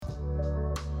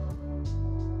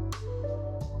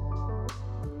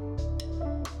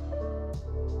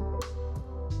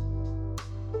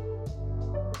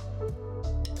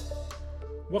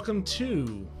Welcome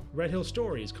to Red Hill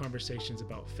Stories, conversations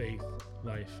about faith,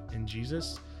 life, and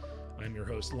Jesus. I'm your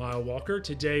host, Lyle Walker.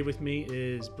 Today with me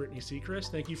is Brittany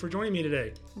Seacrest. Thank you for joining me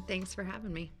today. Thanks for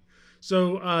having me.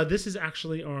 So this is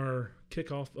actually our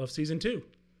kickoff of season 2.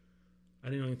 I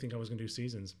didn't even think I was going to do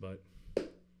seasons, but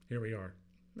here we are.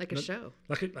 Like a show.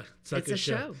 It's a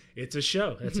show. It's a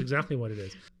show. That's exactly what it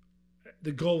is.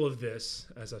 The goal of this,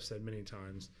 as I've said many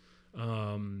times,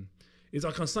 is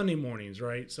like on Sunday mornings,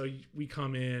 right? So we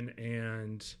come in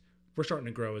and we're starting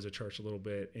to grow as a church a little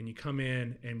bit. And you come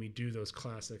in and we do those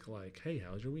classic like, hey,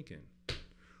 how was your weekend?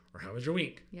 Or how was your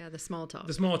week? Yeah, the small talk.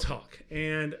 The small talk.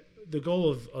 And the goal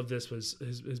of this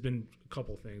has been a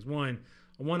couple of things. One,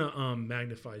 I want to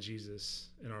magnify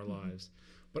Jesus in our lives,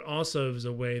 but also as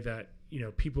a way that,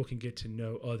 people can get to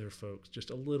know other folks just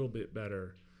a little bit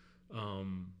better,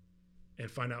 and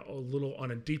find out a little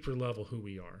on a deeper level who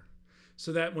we are.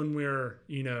 So that when we're,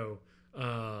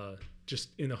 just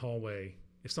in the hallway,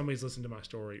 if somebody's listened to my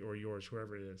story or yours,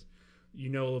 whoever it is, a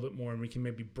little bit more, and we can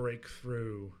maybe break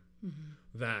through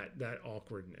that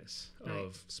awkwardness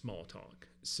of small talk.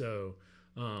 So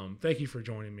thank you for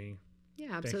joining me.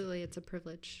 Yeah, absolutely. It's a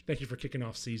privilege. Thank you for kicking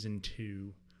off season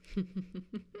 2.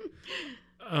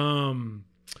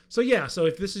 So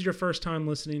if this is your first time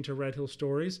listening to Red Hill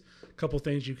Stories, a couple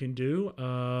things you can do.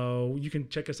 You can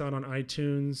check us out on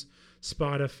iTunes,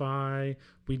 Spotify.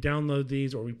 We download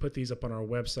these or we put these up on our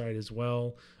website as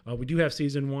well. We do have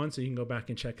season 1, so you can go back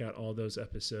and check out all those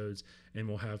episodes, and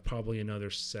we'll have probably another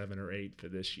 7 or 8 for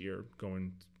this year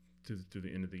going through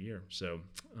the end of the year. So,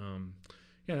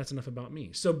 that's enough about me.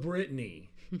 So,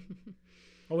 Brittany, I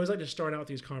always like to start out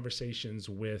these conversations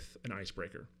with an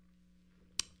icebreaker.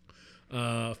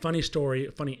 Funny story,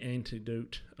 funny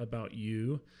anecdote about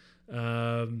you.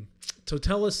 So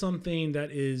tell us something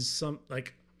that is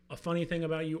a funny thing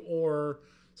about you, or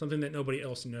something that nobody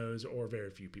else knows or very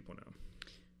few people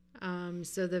know.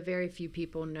 So the very few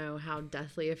people know how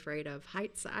deathly afraid of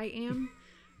heights I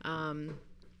am.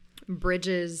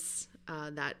 Bridges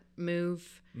that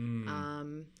move,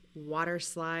 water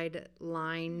slide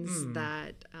lines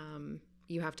that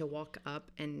you have to walk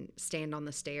up and stand on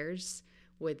the stairs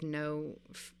with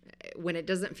when it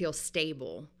doesn't feel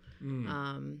stable.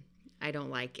 I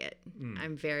don't like it.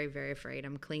 I'm very, very afraid.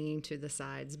 I'm clinging to the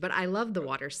sides, but I love the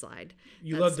water slide.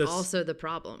 That's also the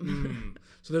problem.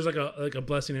 So there's like a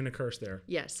blessing and a curse there.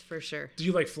 Yes, for sure. Do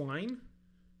you like flying?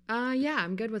 Yeah,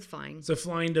 I'm good with flying. So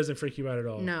flying doesn't freak you out at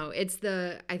all? No,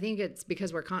 I think it's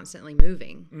because we're constantly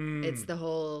moving. It's the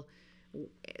whole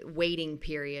waiting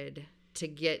period to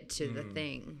get to the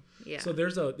thing. Yeah. So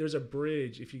there's a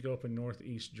bridge. If you go up in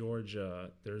Northeast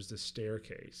Georgia, there's this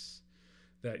staircase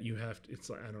that you have to, it's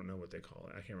like, I don't know what they call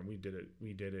it. I can't remember.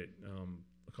 We did it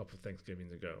a couple of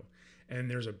Thanksgivings ago. And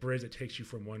there's a bridge that takes you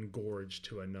from one gorge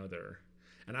to another.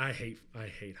 And I hate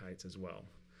heights as well.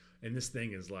 And this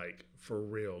thing is like for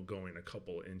real going a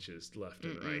couple inches left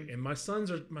and right. And my son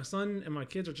and my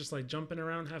kids are just like jumping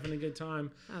around, having a good time.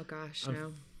 Oh gosh,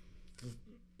 no.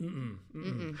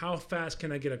 How fast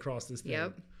can I get across this thing?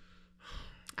 Yep.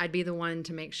 I'd be the one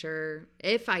to make sure,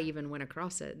 if I even went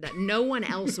across it, that no one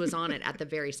else was on it at the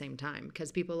very same time, because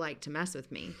people like to mess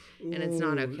with me, and it's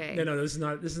not okay. No, this is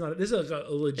a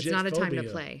legit. It's not a time phobia. To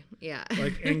play. Yeah.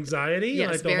 Like anxiety.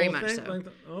 Yes, like the very whole much thing? so. Like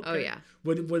okay. Oh yeah.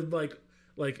 Would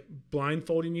like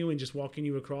blindfolding you and just walking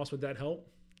you across, would that help?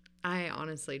 I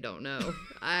honestly don't know.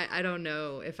 I don't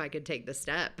know if I could take the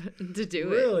step to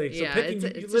do it. Really? So yeah,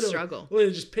 it's a struggle.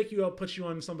 Literally just pick you up, put you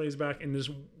on somebody's back, and just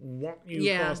walk you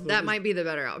across. Yeah, that might be the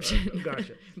better option.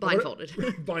 Gotcha.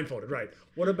 Blindfolded. Blindfolded, right.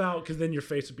 What about, because then your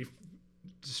face would be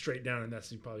straight down, and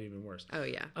that's probably even worse. Oh,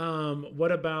 yeah.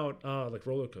 What about like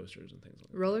roller coasters and things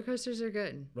like that? Roller coasters are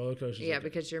good. Roller coasters Yeah,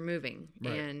 because you're moving.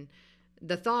 Right. And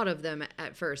the thought of them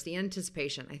at first, the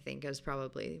anticipation, I think, is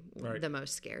probably the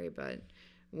most scary, but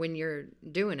when you're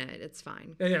doing it, it's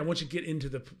fine. Yeah. Once you get into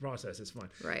the process, it's fine.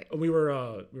 Right. We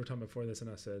were talking before this, and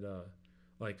I said,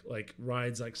 like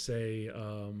rides, like say,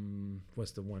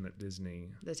 what's the one at Disney?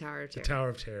 The Tower of Terror. The Tower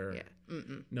of Terror. Yeah.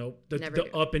 Nope. The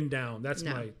up and down. That's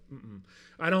no.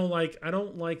 I don't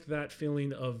like that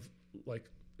feeling of like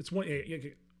it's one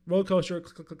roller coaster.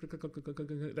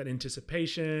 That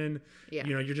anticipation. Yeah.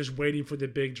 You're just waiting for the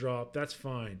big drop. That's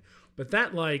fine. But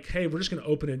that like, hey, we're just going to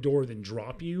open a door, then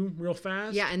drop you real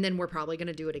fast. Yeah, and then we're probably going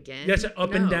to do it again. Yes,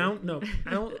 up and down. No, I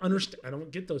don't understand. I don't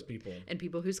get those people. And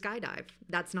people who skydive.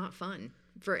 That's not fun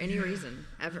for any reason,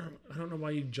 ever. I don't know why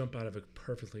you jump out of a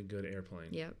perfectly good airplane.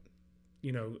 Yep.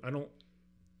 I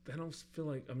don't feel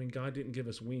like, God didn't give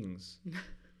us wings.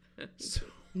 So.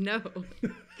 No,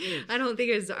 I don't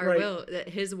think it's our will, that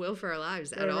his will for our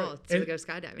lives at all to go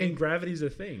skydiving. And gravity's a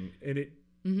thing, and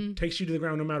takes you to the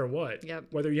ground no matter what, Yep.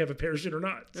 whether you have a parachute or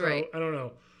not. So Right. I don't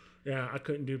know. Yeah, I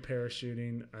couldn't do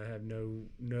parachuting. I have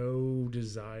no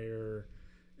desire.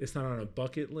 It's not on a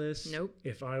bucket list. Nope.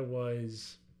 If I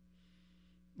was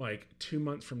like 2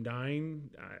 months from dying,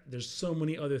 there's so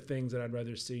many other things that I'd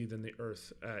rather see than the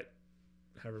Earth at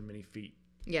however many feet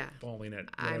Yeah. falling at.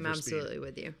 I'm whatever absolutely speed.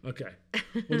 with you. Okay.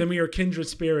 Well, then we are kindred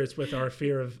spirits with our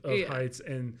fear of Yeah. heights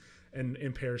and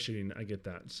parachuting. I get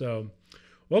that. So,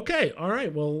 okay, all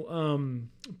right. Well,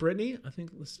 Brittany, I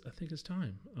think it's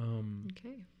time.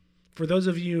 Okay. For those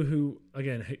of you who,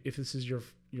 again, if this is your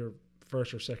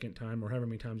first or second time or however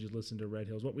many times you listen to Red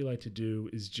Hills, what we like to do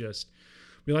is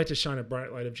we like to shine a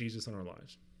bright light of Jesus on our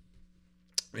lives.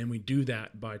 And we do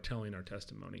that by telling our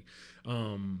testimony.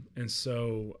 And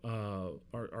so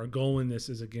our goal in this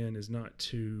is not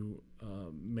to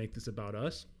make this about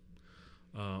us.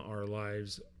 Our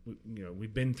lives,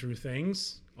 we've been through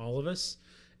things, all of us.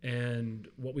 And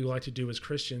what we like to do as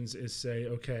Christians is say,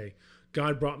 okay,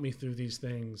 God brought me through these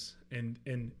things, and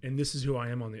this is who I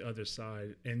am on the other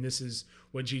side, and this is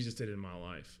what Jesus did in my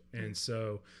life. And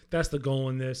so that's the goal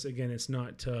in this. Again, it's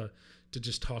not to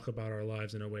just talk about our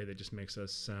lives in a way that just makes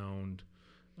us sound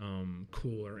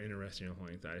cool or interesting or anything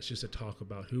like that. It's just to talk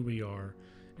about who we are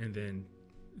and then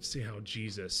see how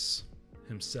Jesus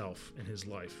himself and his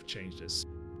life changed us.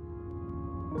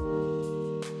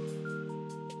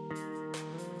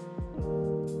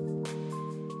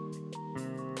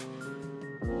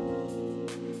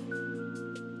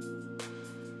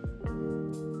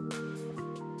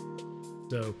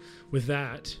 So with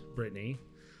that, Brittany,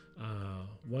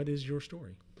 what is your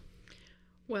story?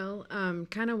 Well,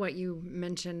 kind of what you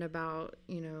mentioned about,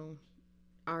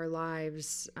 our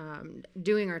lives,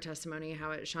 doing our testimony,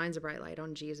 how it shines a bright light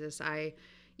on Jesus.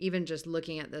 Even just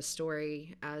looking at this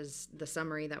story as the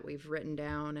summary that we've written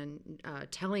down and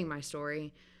telling my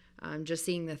story, just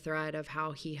seeing the thread of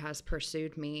how he has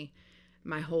pursued me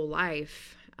my whole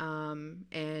life.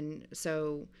 And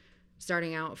so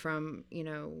starting out from,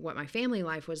 what my family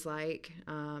life was like,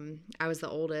 I was the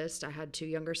oldest. I had 2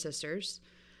 younger sisters.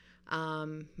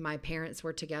 My parents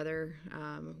were together.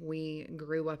 We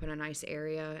grew up in a nice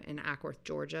area in Ackworth,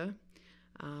 Georgia.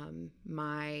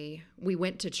 We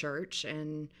went to church,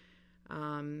 and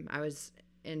I was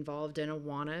involved in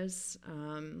Awanas.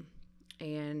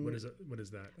 And what is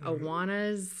that?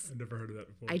 Awanas. I've never heard of that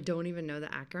before. I don't even know the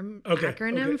acronym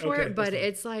for okay, it, but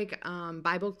it's like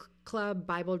Bible club,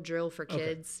 Bible drill for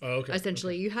kids. Okay. Oh, okay.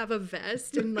 Essentially, you have a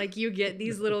vest and like you get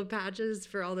these little patches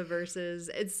for all the verses.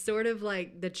 It's sort of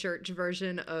like the church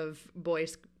version of Boy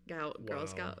Scout, Girl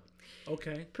Scout.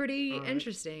 Okay. Pretty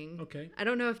interesting. Okay. I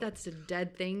don't know if that's a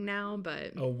dead thing now,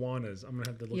 but Awanas. I'm gonna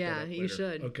have to look that up later. you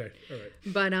should. Okay. All right.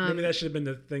 But maybe that should have been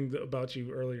the thing about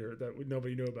you earlier that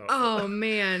nobody knew about. Oh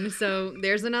man, so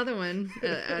there's another one,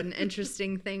 an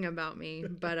interesting thing about me.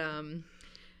 But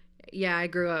yeah, I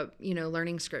grew up,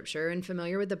 learning scripture and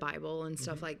familiar with the Bible and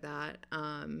stuff like that.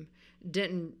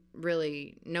 Didn't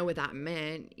really know what that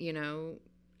meant,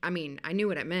 I mean, I knew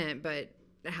what it meant, but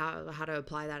how to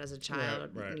apply that as a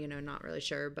child, right. Not really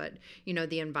sure. But,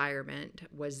 the environment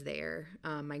was there.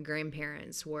 My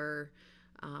grandparents were,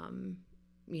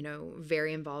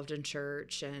 very involved in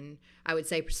church, and I would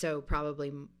say so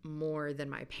probably more than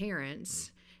my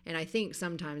parents. And I think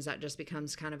sometimes that just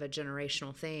becomes kind of a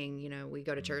generational thing. We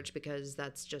go to church because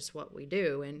that's just what we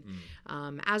do.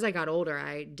 And as I got older,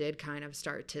 I did kind of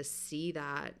start to see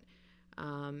that,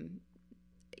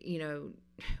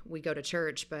 we go to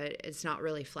church, but it's not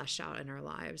really fleshed out in our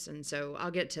lives. And so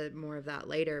I'll get to more of that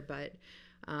later. But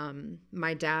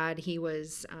my dad, he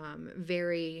was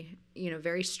very,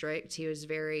 very strict. He was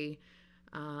very,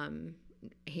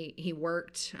 he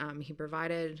worked, he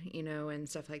provided, and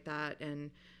stuff like that. And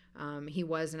he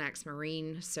was an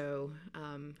ex-Marine, so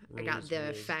I got the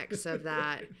effects of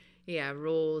that. Yeah,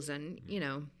 rules and,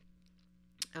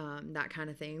 that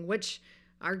kind of thing, which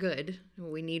are good.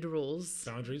 We need rules.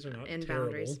 Boundaries are not and terrible.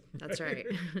 Boundaries. That's right.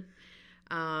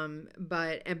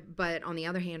 But on the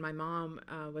other hand, my mom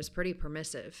was pretty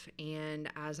permissive,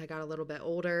 and as I got a little bit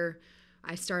older,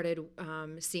 I started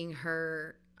seeing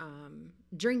her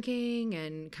drinking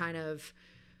and kind of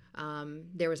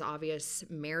there was obvious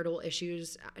marital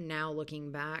issues now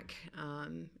looking back,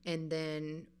 and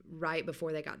then right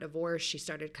before they got divorced, she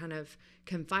started kind of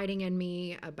confiding in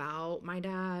me about my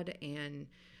dad and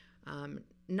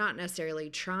not necessarily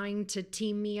trying to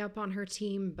team me up on her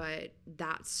team, but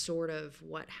that's sort of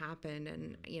what happened.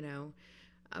 And,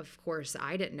 of course,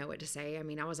 I didn't know what to say. I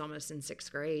mean, I was almost in 6th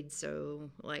grade. So,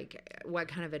 like, what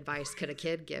kind of advice could a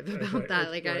kid give about that?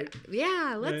 Like, right.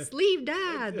 let's leave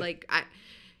dad. Like,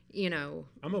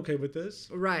 I'm okay with this.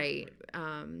 Right.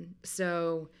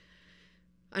 So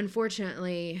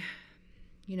unfortunately,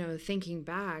 thinking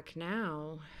back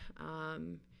now,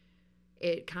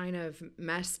 it kind of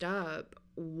messed up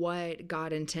what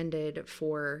God intended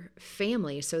for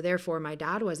family. So therefore my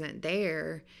dad wasn't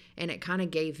there, and it kind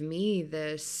of gave me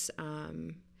this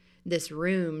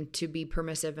room to be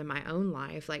permissive in my own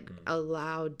life, like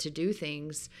allowed to do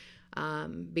things,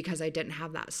 because I didn't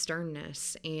have that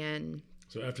sternness. And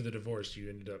so after the divorce, you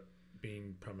ended up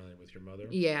being primarily with your mother?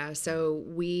 Yeah. So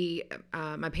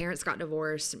my parents got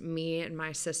divorced. Me and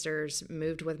my sisters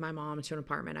moved with my mom to an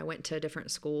apartment. I went to a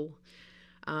different school.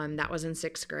 That was in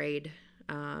 6th grade.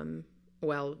 6th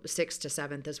to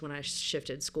 7th is when I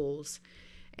shifted schools.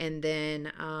 And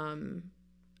then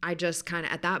I just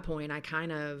at that point, I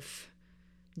kind of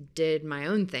did my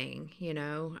own thing,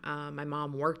 My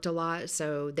mom worked a lot,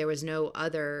 so there was no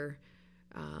other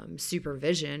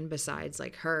supervision besides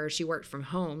like her. She worked from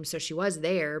home, so she was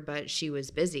there, but she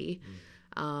was busy.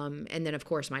 And then of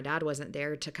course my dad wasn't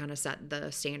there to kind of set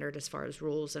the standard as far as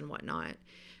rules and whatnot.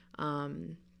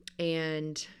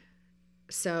 And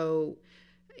so,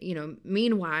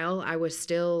 meanwhile, I was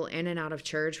still in and out of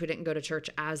church. We didn't go to church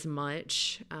as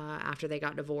much after they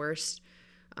got divorced.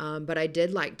 But I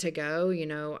did like to go,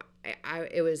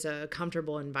 it was a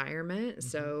comfortable environment.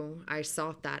 So I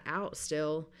sought that out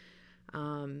still.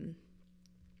 And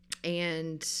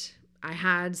I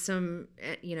had some,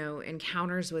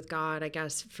 encounters with God, I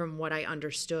guess, from what I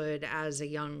understood as a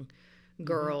young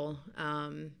girl.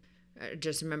 I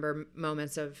just remember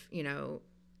moments of,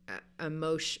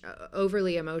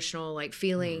 overly emotional, like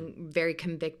feeling very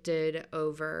convicted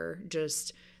over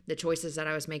just the choices that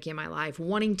I was making in my life,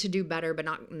 wanting to do better, but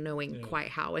not knowing quite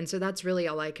how. And so that's really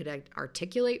all I could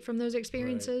articulate from those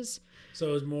experiences. Right. So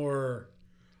it was more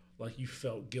like you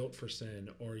felt guilt for sin,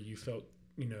 or you felt,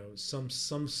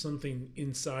 something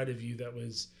inside of you that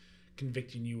was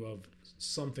convicting you of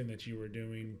something that you were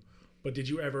doing. But did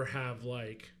you ever have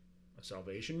like a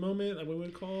salvation moment, like we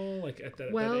would call, like at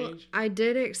that age? I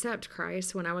did accept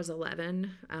Christ when I was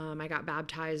 11. I got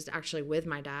baptized actually with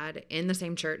my dad in the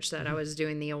same church that I was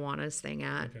doing the Awanas thing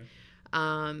at.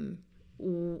 Okay.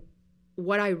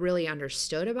 What I really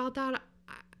understood about that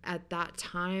at that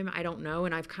time, I don't know,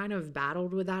 and I've kind of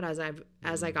battled with that as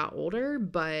I got older,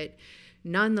 but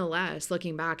nonetheless,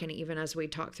 looking back, and even as we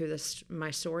talk through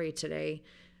my story today,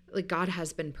 like God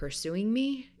has been pursuing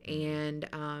me, and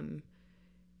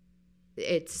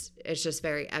it's just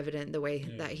very evident the way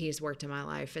that He's worked in my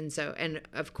life. And so, and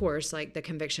of course, like the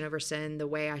conviction over sin, the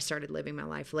way I started living my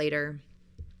life later,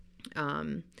 I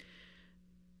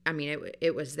mean,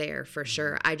 it was there for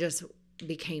sure. I just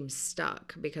became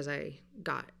stuck because I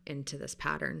got into this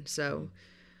pattern. So,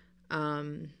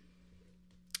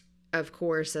 of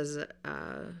course, as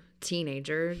a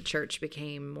teenager, church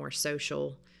became more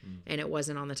social, and it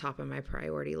wasn't on the top of my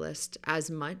priority list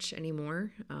as much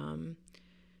anymore.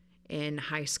 In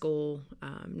high school,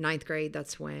 9th grade,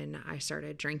 that's when I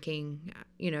started drinking,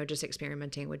 just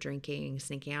experimenting with drinking,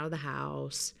 sneaking out of the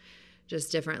house,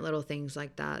 just different little things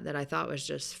like that I thought was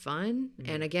just fun.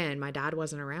 And again, my dad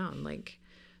wasn't around.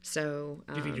 So.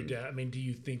 Do you think your dad, do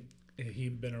you think if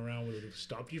he'd been around, would have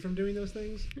stopped you from doing those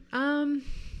things?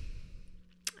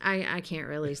 I can't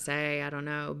really say. I don't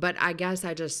know. But I guess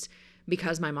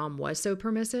because my mom was so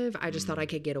permissive, I just thought I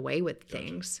could get away with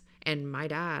things. And my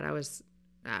dad, I was,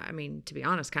 to be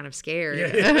honest, kind of scared,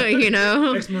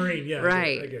 Ex-Marine, yeah.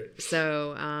 Right. I get it.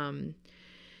 So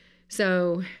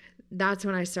that's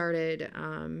when I started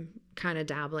kind of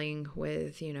dabbling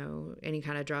with, any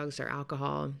kind of drugs or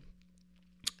alcohol.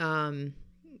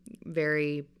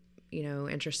 Very,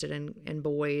 interested in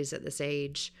boys at this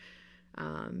age.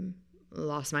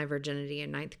 Lost my virginity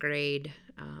in 9th grade,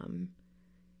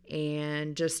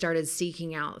 and just started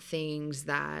seeking out things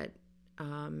that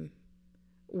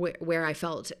where I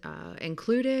felt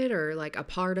included or like a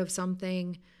part of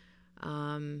something.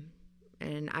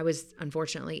 And I was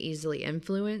unfortunately easily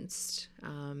influenced.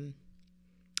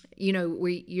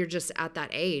 You're just at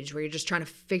that age where you're just trying to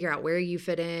figure out where you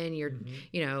fit in. You're,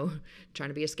 trying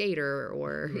to be a skater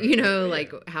or,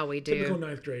 like how we do. Typical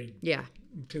 9th grade. Yeah.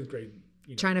 10th grade.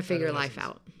 Trying to figure life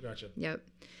out. Gotcha. Yep.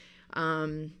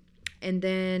 And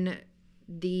then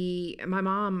my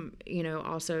mom,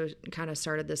 also kind of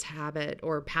started this habit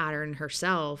or pattern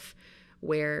herself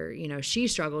where, she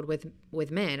struggled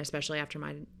with men, especially after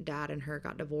my dad and her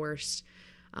got divorced.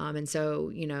 And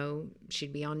so,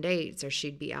 she'd be on dates or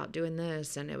she'd be out doing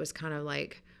this. And it was kind of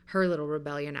like her little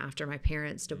rebellion after my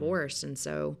parents divorced. And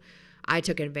so I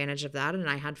took advantage of that, and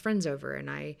I had friends over, and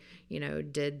I,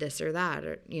 did this or that,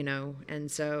 and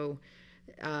so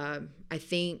I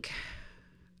think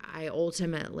I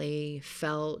ultimately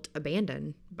felt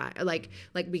abandoned by like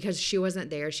because she wasn't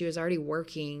there. She was already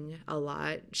working a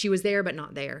lot. She was there but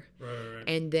not there. Right.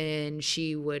 And then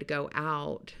she would go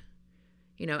out,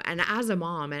 you know, and as a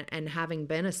mom and having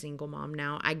been a single mom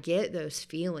now, I get those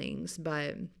feelings,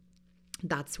 but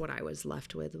that's what I was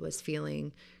left with, was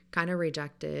feeling kind of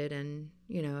rejected and,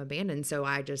 you know, abandoned. So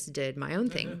I just did my own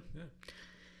thing. Yeah.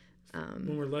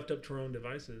 When we're left up to our own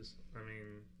devices, I mean,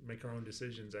 make our own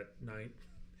decisions at night.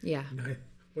 Yeah.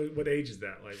 What age is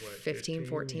that? Like what? 15,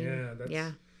 14. Yeah.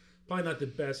 That's probably not the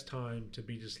best time to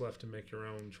be just left to make your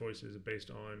own choices based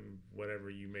on whatever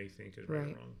you may think is right or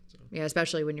wrong. So. Yeah,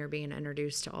 especially when you're being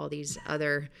introduced to all these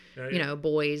other, you know,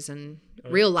 boys and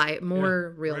real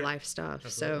life stuff.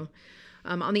 Absolutely. So,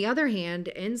 on the other hand,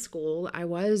 in school, I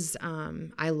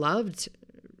loved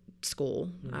school.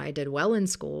 Mm-hmm. I did well in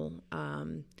school.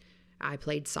 I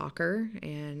played soccer,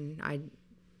 and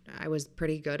I was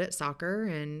pretty good at soccer,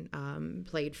 and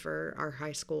played for our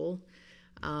high school.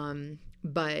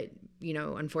 But, you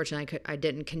know, unfortunately, I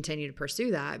didn't continue to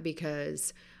pursue that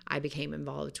because I became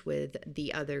involved with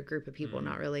the other group of people,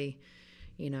 not really,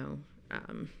 you know,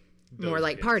 more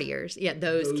like kids. Partiers. Yeah,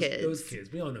 those kids. Those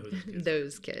kids. We all know those kids.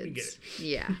 Those kids. We get it.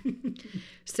 Yeah.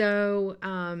 So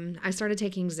I started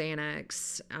taking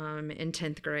Xanax in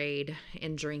 10th grade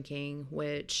and drinking,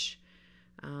 which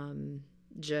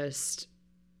just,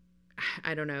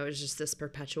 I don't know, it was just this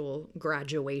perpetual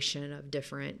graduation of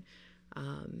different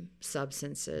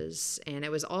substances, and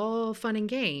it was all fun and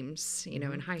games, you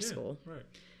know, in high school. Right.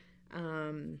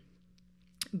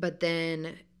 But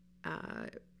then,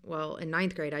 in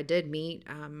 9th grade, I did meet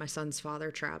my son's father,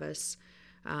 Travis.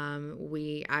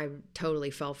 I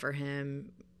totally fell for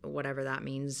him, whatever that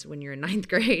means when you're in 9th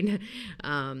grade,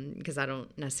 because I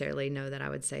don't necessarily know that I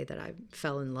would say that I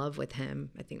fell in love with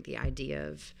him. I think the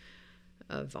idea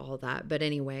of all that. But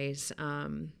anyways,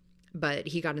 but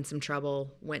he got in some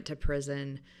trouble, went to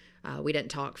prison. We didn't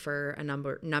talk for a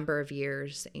number of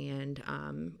years, and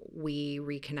we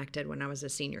reconnected when I was a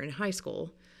senior in high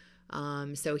school.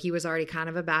 So he was already kind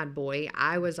of a bad boy.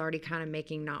 I was already kind of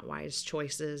making not wise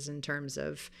choices in terms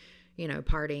of, you know,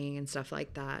 partying and stuff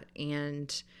like that.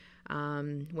 And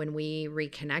when we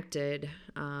reconnected,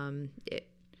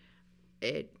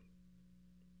 it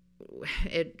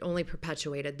only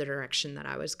perpetuated the direction that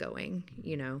I was going,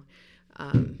 you know.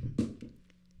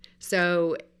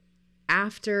 So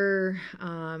after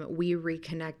we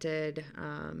reconnected,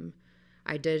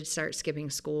 I did start skipping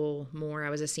school more. I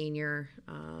was a senior,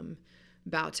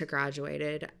 about to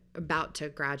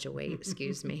graduate,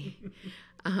 excuse me.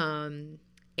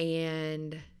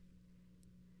 And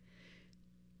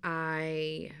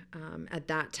I, at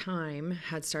that time,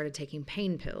 had started taking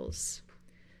pain pills.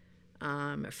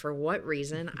 For what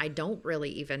reason, I don't really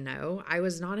even know. I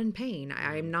was not in pain.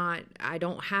 I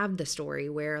don't have the story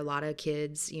where a lot of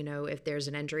kids, you know, if there's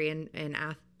an injury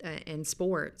in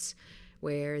sports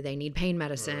where they need pain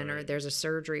medicine or there's a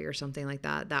surgery or something like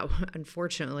that, that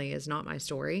unfortunately is not my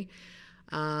story.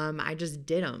 I just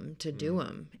did them to do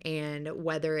them. And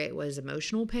whether it was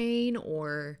emotional pain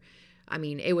or, I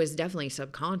mean, it was definitely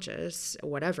subconscious,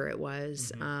 whatever it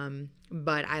was.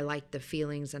 But I liked the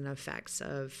feelings and effects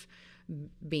of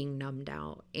being numbed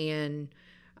out. And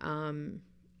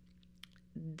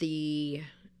the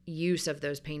use of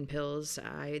those pain pills,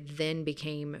 I then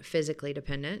became physically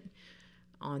dependent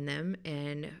on them.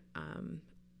 And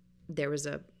there was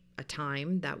a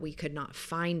time that we could not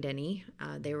find any.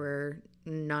 There were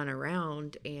none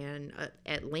around, and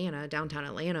downtown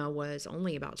Atlanta was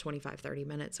only about 25-30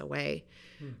 minutes away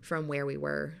from where we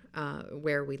were,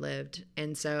 where we lived.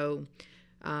 And so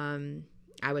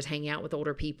I was hanging out with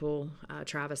older people,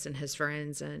 Travis and his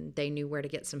friends, and they knew where to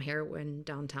get some heroin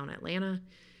downtown Atlanta.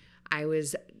 I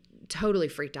was totally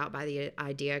freaked out by the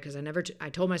idea because I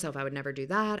told myself I would never do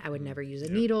that. I would never use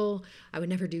a needle. I would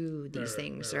never do these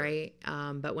things, right?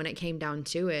 But when it came down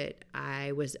to it,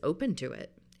 I was open to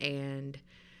it. And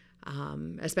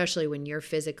especially when you're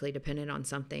physically dependent on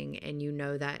something and you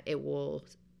know that it will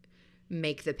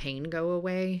make the pain go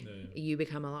away, you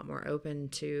become a lot more open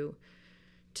to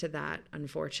that,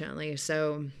 unfortunately.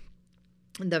 So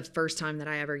the first time that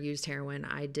I ever used heroin,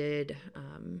 I did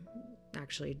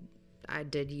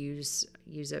use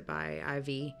it by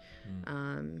IV,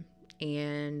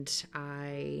 and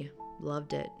I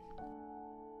loved it.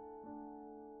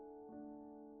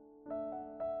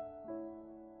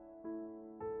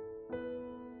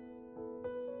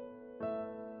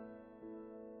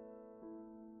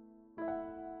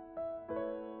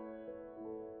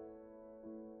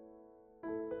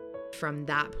 From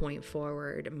that point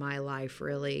forward, my life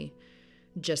really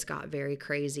just got very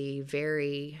crazy,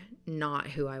 very not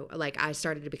who I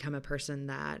started to become a person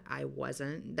that I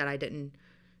wasn't, that I didn't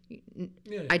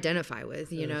identify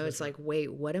with, you know. It's like,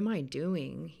 wait, what am I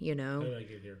doing? You know? How did I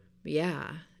get here?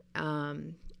 Yeah.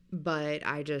 But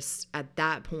I just, at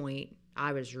that point,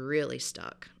 I was really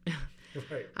stuck.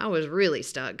 Right. I was really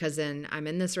stuck because then I'm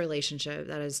in this relationship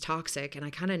that is toxic, and I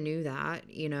kind of knew that,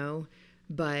 you know,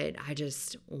 but I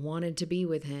just wanted to be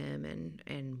with him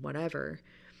and whatever.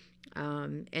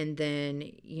 And then,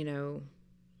 you know,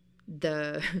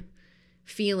 the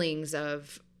feelings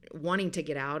of wanting to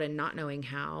get out and not knowing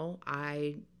how,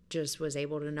 I just was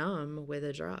able to numb with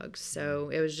the drugs. So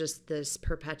it was just this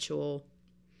perpetual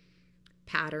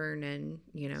pattern and,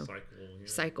 you know,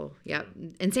 cycle. Yep. Yeah.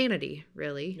 Insanity,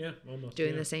 really. Yeah, almost.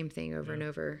 Doing the same thing over and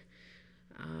over,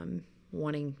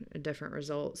 wanting a different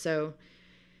result. So,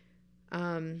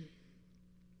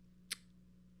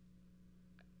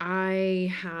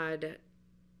 I had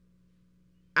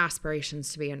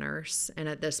aspirations to be a nurse. And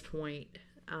at this point,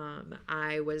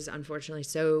 I was unfortunately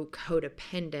so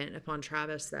codependent upon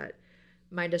Travis that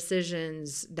my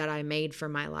decisions that I made for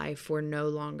my life were no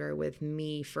longer with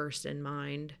me first in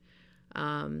mind.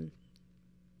 I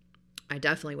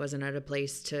definitely wasn't at a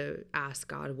place to ask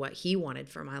God what he wanted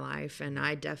for my life. And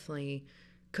I definitely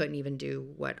couldn't even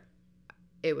do what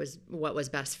was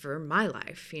best for my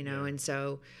life, you know? Yeah. And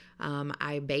so,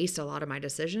 I based a lot of my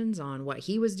decisions on what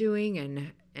he was doing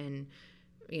and,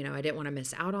 you know, I didn't want to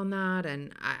miss out on that.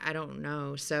 And I don't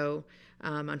know. So,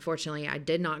 unfortunately, I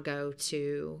did not go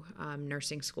to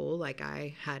nursing school like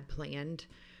I had planned.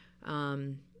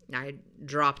 I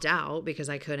dropped out because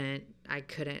I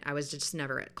was just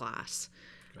never at class.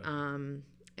 Okay.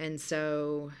 And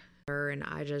so, and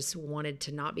I just wanted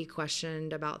to not be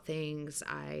questioned about things.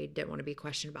 I didn't want to be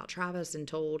questioned about Travis and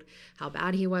told how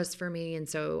bad he was for me. And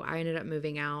so I ended up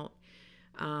moving out,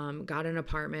 got an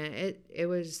apartment.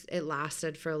 It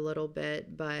lasted for a little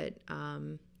bit, but,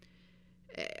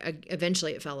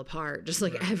 eventually it fell apart, just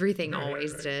like everything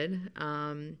always did.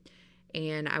 And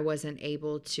I wasn't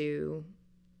able to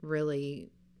really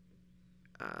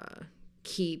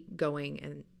keep going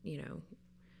and, you know,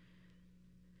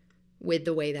 with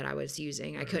the way that I was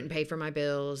using. I couldn't pay for my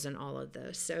bills and all of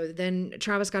this. So then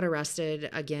Travis got arrested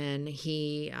again.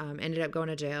 He ended up going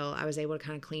to jail. I was able to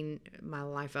kind of clean my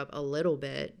life up a little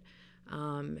bit,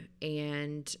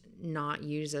 and not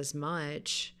use as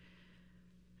much.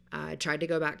 I tried to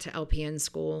go back to LPN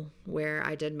school where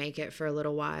I did make it for a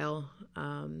little while.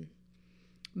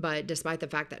 But despite the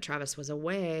fact that Travis was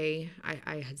away,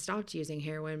 I had stopped using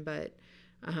heroin, but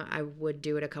I would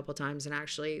do it a couple times. And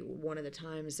actually one of the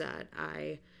times that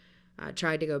I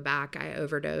tried to go back, I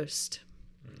overdosed.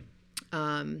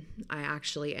 I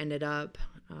actually ended up,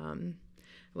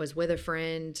 was with a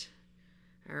friend.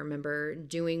 I remember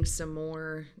doing some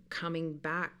more, coming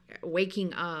back,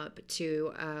 waking up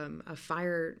to a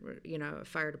fire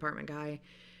department guy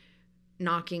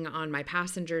knocking on my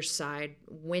passenger side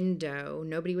window.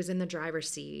 Nobody was in the driver's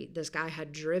seat. This guy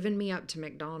had driven me up to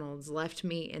McDonald's, left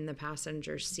me in the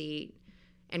passenger seat,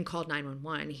 and called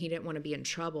 911. He didn't want to be in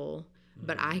trouble,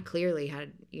 but I clearly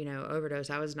had, you know, overdosed.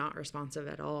 I was not responsive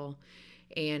at all.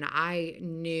 And I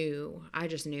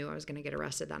just knew I was going to get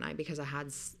arrested that night because I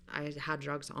had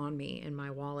drugs on me in my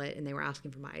wallet, and they were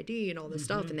asking for my ID and all this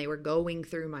stuff, and they were going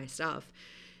through my stuff.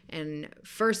 And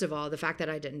first of all, the fact that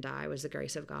I didn't die was the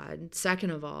grace of God. Second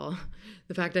of all,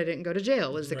 the fact I didn't go to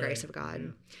jail was the grace of God.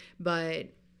 Yeah. But,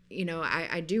 you know,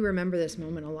 I do remember this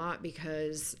moment a lot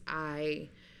because I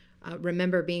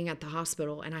remember being at the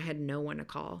hospital and I had no one to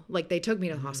call. Like, they took me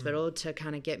to the hospital to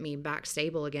kind of get me back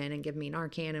stable again and give me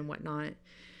Narcan and whatnot.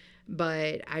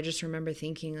 But I just remember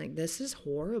thinking, like, this is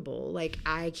horrible. Like,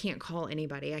 I can't call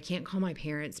anybody. I can't call my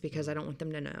parents because I don't want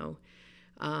them to know.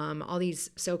 All these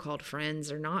so-called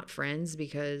friends are not friends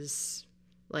because,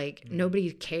 like,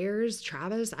 nobody cares.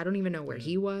 Travis, I don't even know where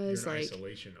he was. You're in like,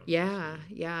 isolation. Yeah.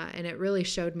 And it really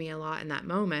showed me a lot in that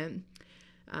moment.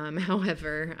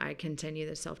 However, I continue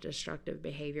the self-destructive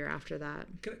behavior after that.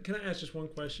 Can I ask just one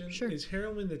question? Sure. Is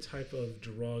heroin the type of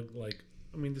drug, like,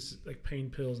 I mean, this is like pain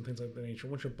pills and things like that nature.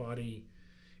 Once your body,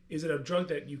 is it a drug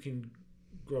that you can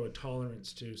grow a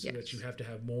tolerance to, so that you have to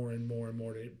have more and more and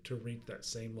more to reach that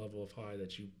same level of high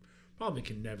that you probably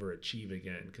can never achieve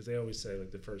again? Because they always say,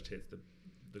 like, the first hit's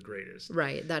the greatest.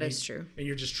 Right, that is true. And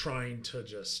you're just trying to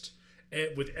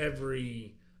with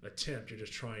every attempt, you're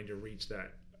just trying to reach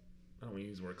that, I don't want to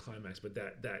use the word climax, but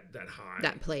that high.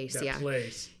 That place, that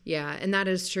place. Yeah, and that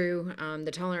is true.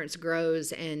 The tolerance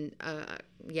grows, and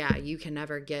you can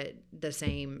never get the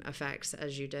same effects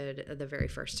as you did the very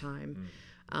first time.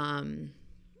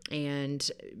 And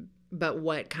but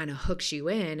what kind of hooks you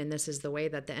in, and this is the way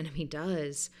that the enemy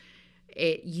does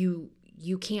it, you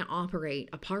can't operate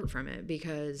apart from it,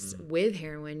 because with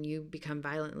heroin you become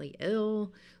violently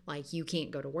ill. Like, you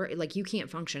can't go to work, like you can't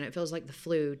function. It feels like the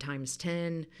flu times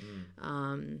 10.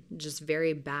 Just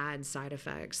very bad side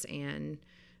effects, and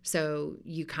so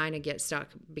you kind of get stuck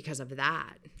because of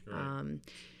that. Right.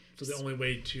 So the only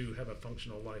way to have a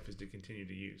functional life is to continue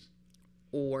to use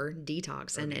or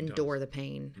detox and endure the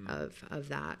pain of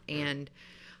that. And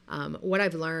what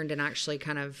I've learned, and actually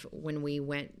kind of when we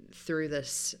went through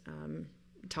this,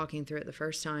 talking through it the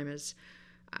first time, is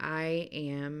I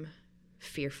am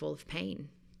fearful of pain.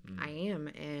 I am.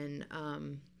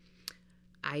 And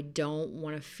I don't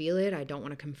want to feel it. I don't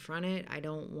want to confront it. I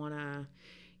don't want to,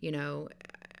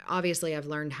 obviously I've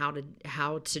learned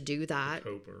how to do that.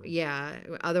 Yeah.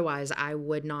 Otherwise I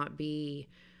would not be,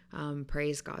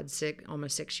 praise God,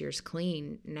 almost 6 years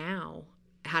clean now,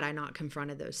 had I not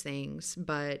confronted those things.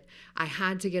 But I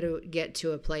had to get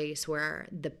to a place where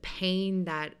the pain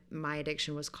that my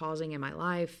addiction was causing in my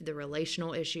life, the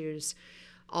relational issues,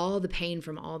 all the pain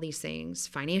from all these things,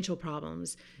 financial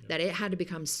problems, that it had to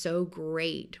become so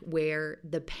great where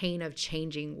the pain of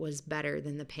changing was better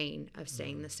than the pain of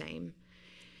staying the same.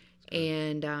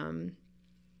 And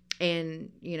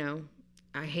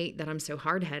I hate that I'm so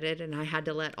hard-headed, and I had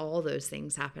to let all those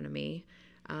things happen to me.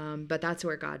 But that's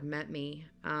where God met me.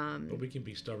 But we can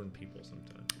be stubborn people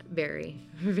sometimes. Very,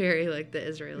 very like the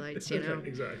Israelites,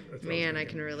 Exactly. Man, I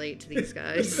can relate to these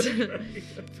guys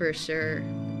for sure.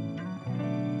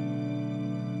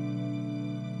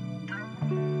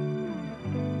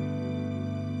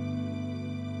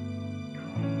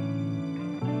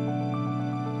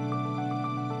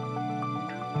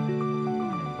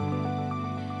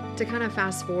 To kind of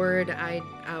fast forward,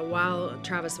 while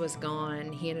Travis was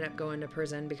gone, he ended up going to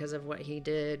prison because of what he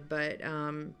did. But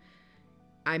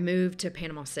I moved to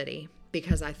Panama City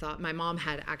because I thought my mom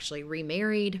had actually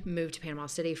remarried, moved to Panama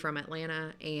City from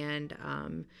Atlanta,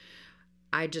 and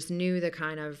I just knew the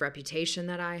kind of reputation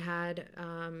that I had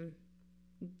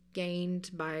gained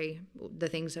by the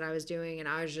things that I was doing, and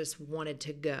I just wanted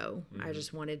to go. I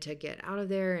just wanted to get out of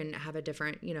there and have a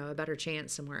different, a better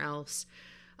chance somewhere else.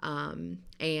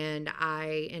 And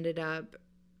I ended up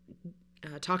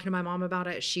talking to my mom about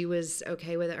it. She was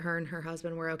okay with it. Her and her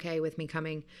husband were okay with me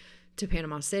coming to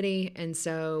Panama City. And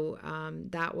so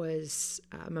that was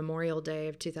Memorial Day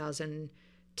of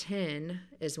 2010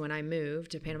 is when I moved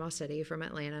to Panama City from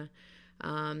Atlanta.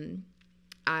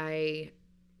 I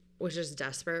was just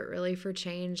desperate really for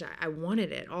change. I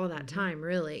wanted it all that time,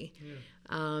 really. Yeah.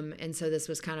 And so this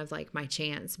was kind of like my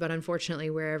chance, but unfortunately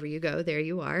wherever you go, there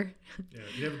you are. Yeah.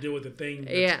 You never deal with the thing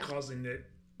that's causing it.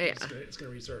 Yeah. It's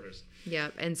going to resurface.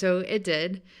 Yeah. And so it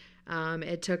did.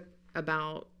 It took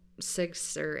about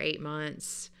 6 or 8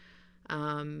 months.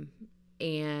 And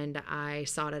I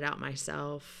sought it out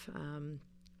myself.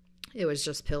 It was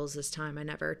just pills this time. I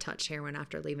never touched heroin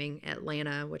after leaving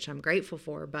Atlanta, which I'm grateful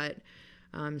for, but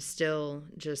still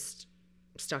just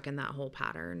stuck in that whole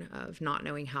pattern of not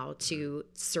knowing how to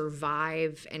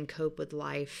survive and cope with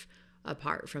life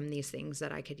apart from these things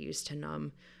that I could use to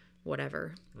numb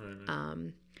whatever.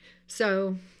 Right.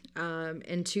 So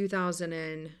in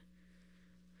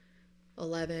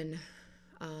 2011,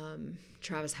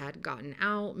 Travis had gotten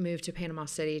out, moved to Panama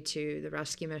City to the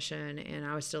rescue mission, and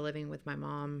I was still living with my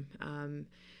mom.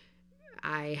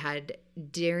 I had,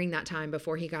 during that time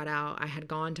before he got out, I had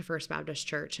gone to First Baptist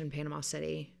Church in Panama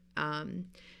City.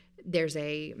 There's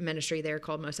a ministry there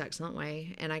called Most Excellent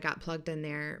Way, and I got plugged in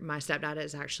there. My stepdad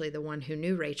is actually the one who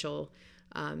knew Rachel.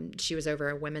 She was over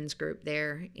a women's group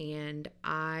there, and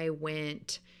I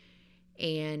went,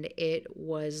 and it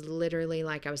was literally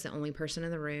like I was the only person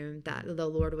in the room, that the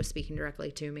Lord was speaking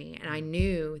directly to me. And I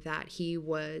knew that he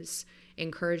was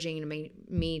encouraging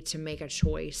me to make a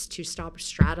choice to stop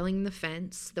straddling the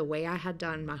fence the way I had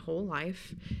done my whole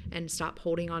life and stop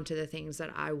holding on to the things that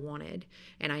I wanted.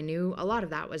 And I knew a lot of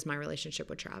that was my relationship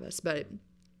with Travis, but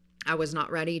I was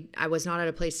not ready. I was not at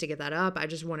a place to get that up. I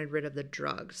just wanted rid of the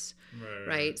drugs.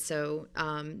 Right. So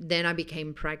then I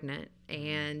became pregnant,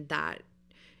 and that,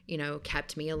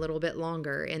 kept me a little bit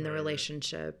longer in the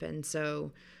relationship. And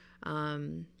so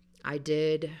I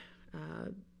did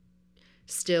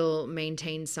still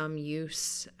maintain some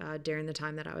use during the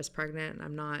time that I was pregnant. And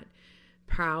I'm not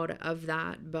proud of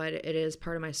that, but it is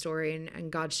part of my story.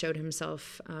 And God showed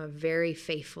himself very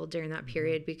faithful during that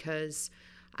period, because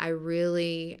I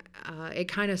really, it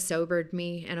kind of sobered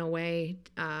me in a way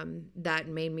that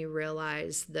made me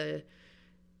realize the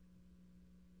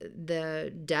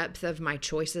depth of my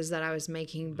choices that I was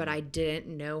making, but I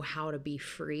didn't know how to be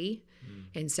free.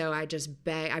 And so I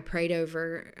prayed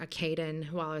over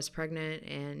Caden while I was pregnant,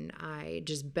 and I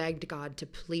just begged God to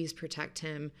please protect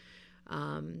him.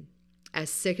 As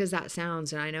sick as that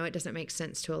sounds, and I know it doesn't make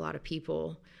sense to a lot of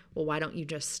people, well, why don't you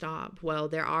just stop? Well,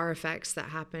 there are effects that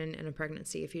happen in a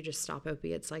pregnancy if you just stop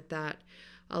opiates like that.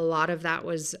 A lot of that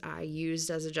was used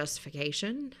as a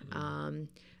justification.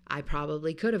 I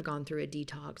probably could have gone through a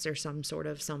detox or some sort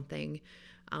of something,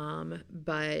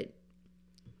 but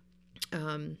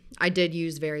I did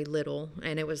use very little,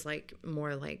 and it was like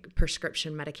more like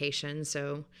prescription medication.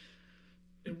 So,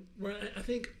 I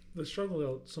think the struggle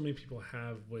that so many people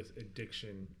have with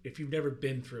addiction, if you've never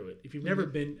been through it, if you've never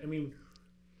been, I mean,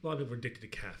 a lot of people are addicted to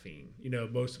caffeine. You know,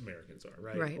 most Americans are,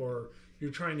 right? Or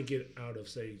you're trying to get out of,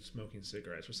 say, smoking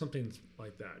cigarettes or something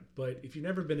like that. But if you've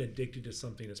never been addicted to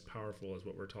something as powerful as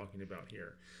what we're talking about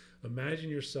here, imagine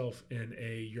yourself in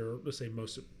let's say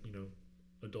most,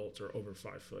 adults are over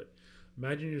 5 foot.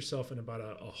 Imagine yourself in about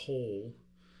a hole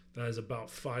that is about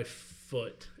 5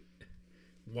 foot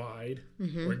wide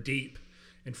or deep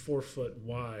and 4 foot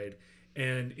wide,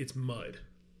 and it's mud,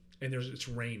 and it's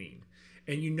raining,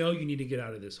 and you need to get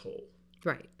out of this hole.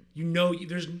 Right.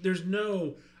 There's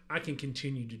no I can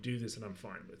continue to do this and I'm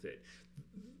fine with it.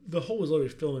 The hole is literally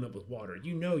filling up with water.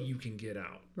 You can get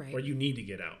out, right, or you need to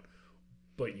get out,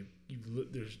 but you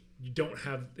don't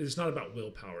have. It's not about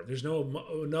willpower. There's no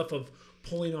enough of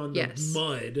pulling on the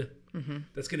mud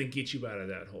that's going to get you out of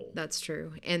that hole. That's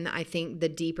true. And I think the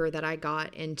deeper that I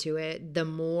got into it, the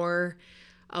more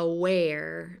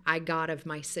aware I got of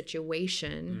my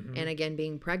situation. And again,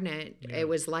 being pregnant, it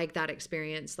was like that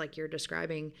experience like you're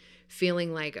describing,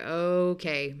 feeling like,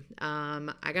 okay,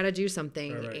 I got to do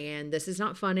something, and this is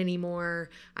not fun anymore.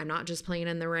 I'm not just playing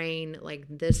in the rain. Like,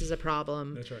 this is a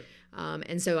problem. That's right.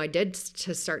 And so I did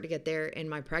to start to get there in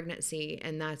my pregnancy,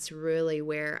 and that's really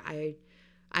where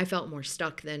I felt more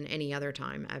stuck than any other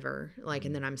time ever. Like,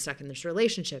 and then I'm stuck in this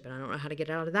relationship, and I don't know how to get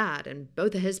out of that. And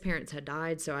both of his parents had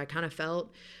died, so I kind of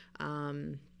felt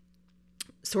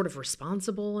sort of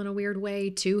responsible in a weird way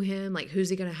to him. Like, who's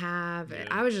he going to have? Yeah.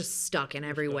 I was just stuck in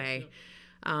every way.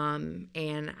 Yeah.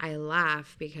 And I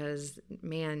laugh because,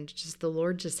 man, just the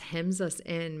Lord just hems us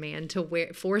in, man, to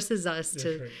where forces us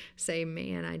to say,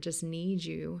 man, I just need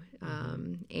you.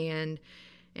 And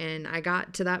I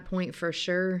got to that point for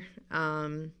sure.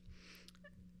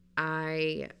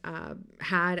 I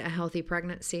had a healthy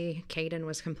pregnancy. Caden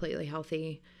was completely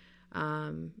healthy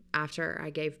after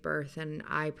I gave birth, and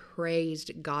I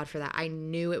praised God for that. I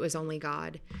knew it was only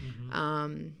God.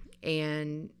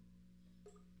 And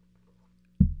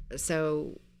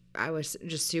so I was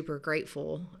just super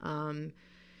grateful.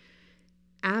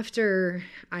 After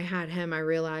I had him, I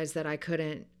realized that I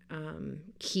couldn't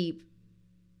keep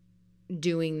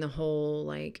doing the whole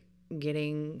like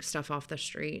getting stuff off the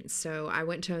street. So I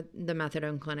went to the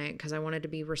methadone clinic because I wanted to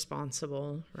be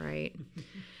responsible, right?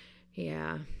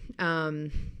 Yeah.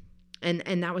 And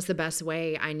that was the best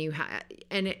way I knew how.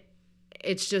 And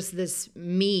it's just this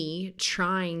me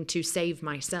trying to save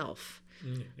myself.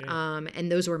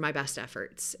 And those were my best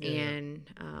efforts. And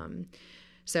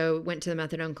so went to the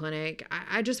methadone clinic.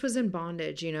 I just was in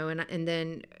bondage, and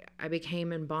then I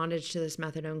became in bondage to this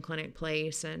methadone clinic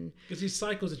place. And because these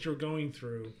cycles that you're going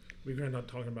through, we were not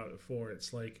talking about it before.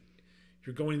 It's like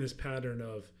you're going this pattern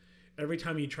of every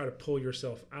time you try to pull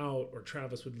yourself out, or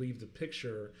Travis would leave the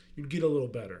picture, you'd get a little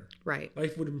better. Right.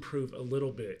 Life would improve a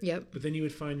little bit. Yep. But then you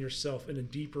would find yourself in a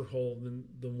deeper hole than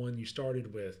the one you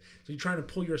started with. So you're trying to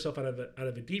pull yourself out of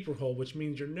a deeper hole, which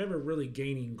means you're never really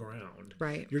gaining ground.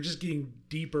 Right. You're just getting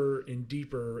deeper and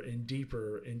deeper and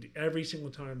deeper, and every single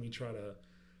time we try to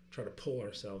pull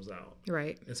ourselves out.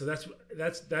 Right. And so that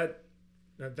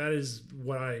is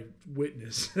what I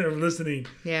witnessed listening.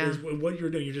 Yeah. Is what you're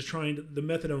doing. You're just trying the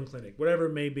methadone clinic, whatever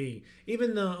it may be.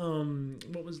 Even the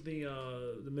what was the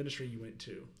ministry you went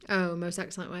to? Oh, Most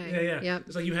Excellent Way. Yeah. Yep.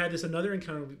 It's like you had this another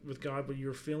encounter with God, but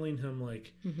you're feeling Him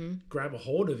like grab a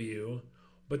hold of you,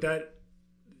 but that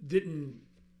didn't.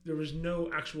 There was no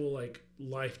actual like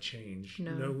life change,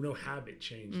 no habit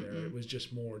change there. It was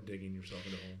just more digging yourself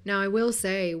in the hole. Now I will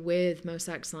say, with Most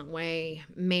Excellent Way,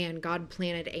 man, God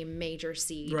planted a major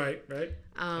seed. Right.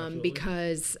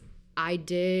 Because I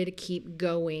did keep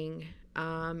going,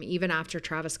 even after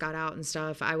Travis got out and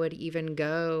stuff. I would even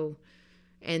go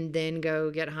and then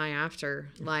go get high after,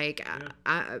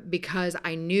 because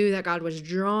I knew that God was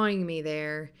drawing me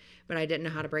there. But I didn't know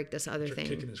how to break this other thing.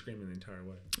 Kicking and screaming the entire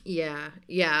way.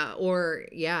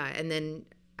 And then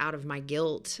out of my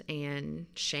guilt and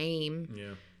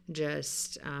shame,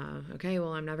 just okay,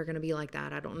 well, I'm never going to be like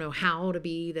that. I don't know how to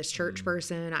be this church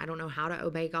person. I don't know how to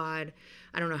obey God.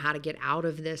 I don't know how to get out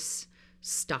of this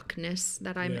stuckness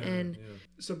that I'm in. Yeah.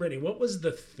 So, Brittany, what was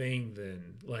the thing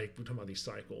then? Like, we're talking about these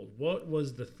cycles. What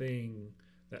was the thing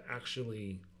that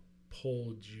actually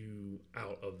pulled you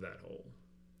out of that hole?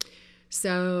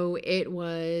 So it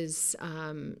was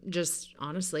just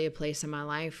honestly a place in my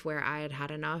life where I had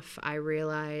had enough. I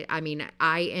realized, I mean,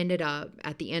 I ended up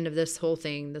at the end of this whole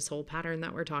thing, this whole pattern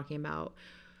that we're talking about,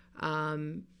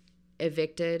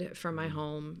 evicted from my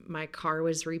home. My car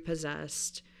was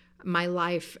repossessed. My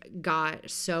life got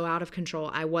so out of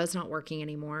control. I was not working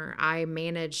anymore. I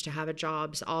managed to have a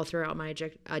job all throughout my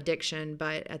addiction,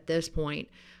 but at this point,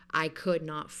 I could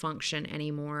not function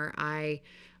anymore. I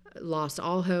lost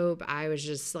all hope. I was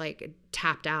just like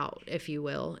tapped out, if you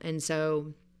will. And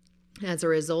so as a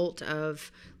result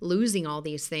of losing all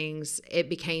these things, it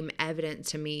became evident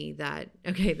to me that,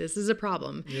 okay, this is a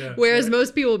problem. Yeah, Whereas right.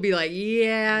 most people would be like,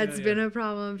 it's been a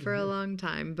problem for a long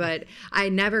time. But I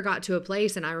never got to a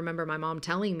place. And I remember my mom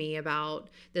telling me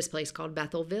about this place called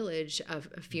Bethel Village a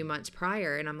few months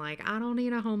prior. And I'm like, I don't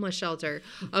need a homeless shelter.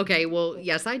 Okay, well,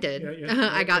 yes, I did.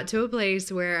 I got to a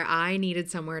place where I needed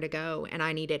somewhere to go and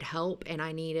I needed help and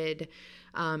I needed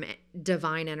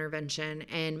divine intervention.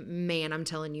 And man, I'm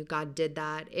telling you, God did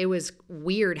that. It was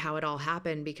weird how it all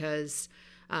happened because,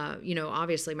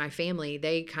 obviously my family,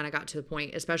 they kind of got to the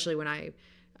point, especially when I,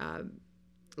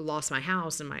 lost my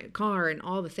house and my car and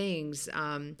all the things.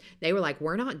 They were like,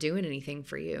 we're not doing anything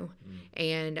for you.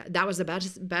 And that was the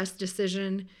best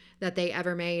decision that they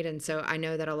ever made. And so I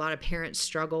know that a lot of parents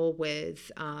struggle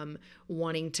with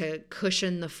wanting to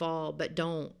cushion the fall, but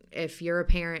don't. If you're a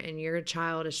parent and your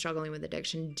child is struggling with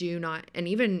addiction, do not, and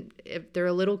even if they're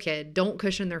a little kid, don't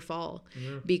cushion their fall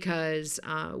because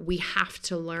we have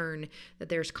to learn that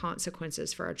there's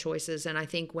consequences for our choices. And I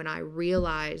think when I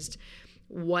realized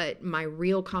what my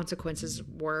real consequences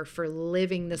were for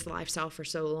living this lifestyle for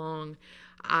so long,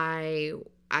 I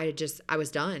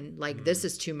was done. Like, this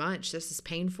is too much. This is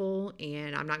painful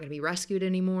and I'm not going to be rescued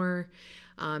anymore.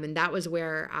 And that was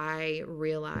where I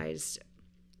realized,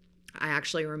 I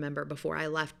actually remember before I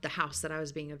left the house that I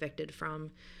was being evicted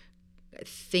from,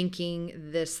 thinking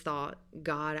this thought,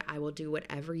 God, I will do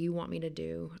whatever you want me to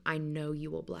do. I know you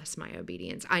will bless my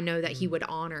obedience. I know that he would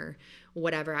honor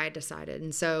whatever I decided.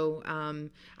 And so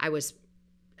I was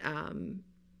I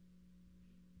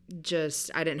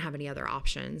didn't have any other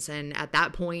options. And at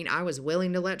that point, I was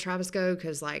willing to let Travis go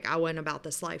because, like, I wasn't about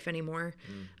this life anymore.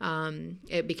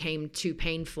 It became too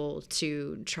painful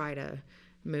to try to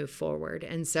move forward.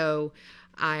 And so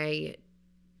I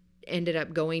ended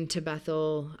up going to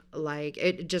Bethel. Like,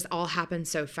 it just all happened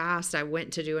so fast. I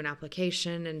went to do an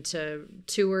application and to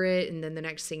tour it. And then the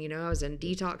next thing you know, I was in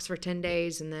detox for 10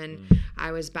 days. And then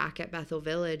I was back at Bethel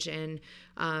Village. And,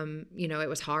 it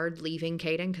was hard leaving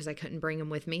Caden because I couldn't bring him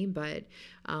with me. But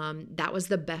that was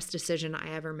the best decision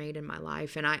I ever made in my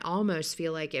life. And I almost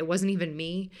feel like it wasn't even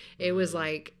me. It was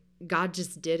like God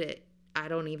just did it. I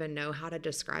don't even know how to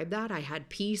describe that. I had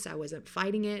peace. I wasn't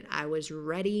fighting it. I was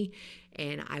ready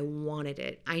and I wanted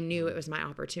it. I knew it was my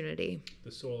opportunity.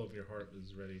 The soul of your heart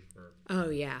was ready for. Oh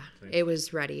yeah. It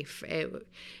was ready.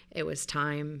 It was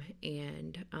time.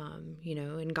 And,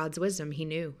 in God's wisdom, he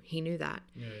knew that.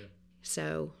 Yeah.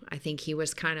 So I think he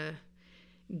was kind of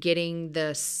getting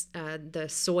the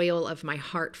soil of my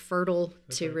heart fertile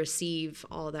to receive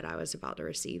all that I was about to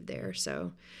receive there.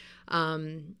 So,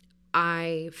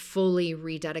 I fully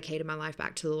rededicated my life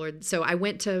back to the Lord. So I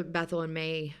went to Bethel in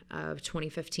May of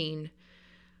 2015.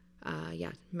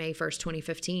 May 1st,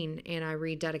 2015. And I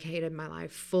rededicated my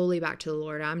life fully back to the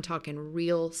Lord. I'm talking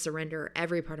real surrender,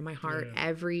 every part of my heart,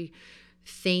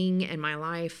 everything in my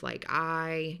life. Like,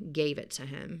 I gave it to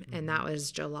him. And that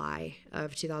was July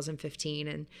of 2015.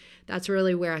 And that's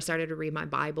really where I started to read my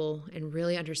Bible and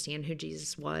really understand who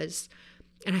Jesus was.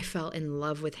 And I fell in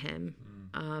love with him.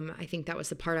 I think that was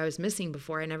the part I was missing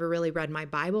before. I never really read my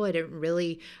Bible.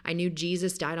 I knew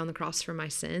Jesus died on the cross for my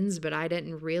sins, but I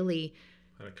didn't really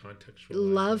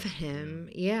love him.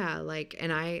 Yeah.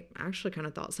 And I actually kind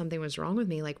of thought something was wrong with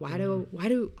me. Like, why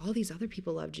do all these other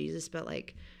people love Jesus? But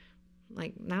like,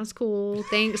 that's cool.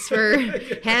 Thanks for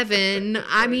heaven.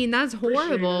 I mean, that's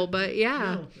horrible, but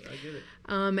yeah. No, I get it.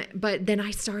 But then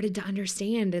I started to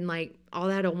understand, and like all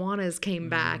that Awanas came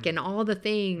back and all the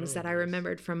things that I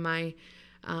remembered from my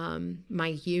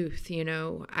youth,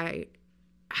 I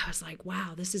was like,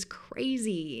 wow, this is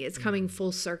crazy. It's coming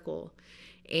full circle.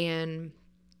 And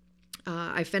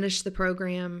I finished the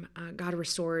program. God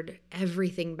restored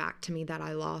everything back to me that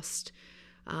I lost.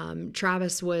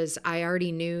 Travis I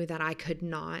already knew that I could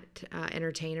not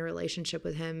entertain a relationship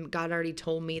with him. God already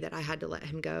told me that I had to let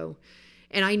him go.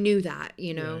 And I knew that,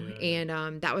 you know, Yeah.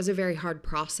 and that was a very hard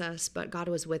process, but God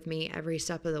was with me every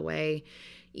step of the way,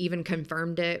 even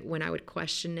confirmed it when I would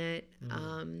question it.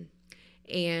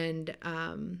 And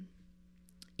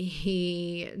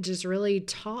he just really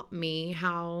taught me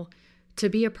how to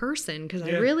be a person, because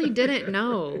I really didn't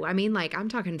know. I mean, like, I'm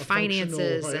talking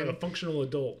finances and a functional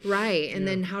adult. right. And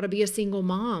then how to be a single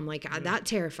mom. Like, that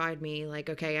terrified me. Like,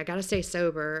 okay, I got to stay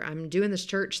sober. I'm doing this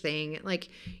church thing. Like,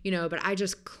 you know, but I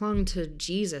just clung to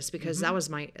Jesus because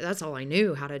that's all I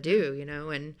knew how to do, you know,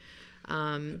 and,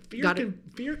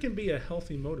 fear can be a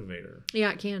healthy motivator.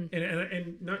 yeah, it can.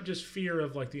 And not just fear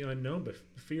of like the unknown, but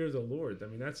fear of the Lord. I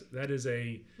mean, that is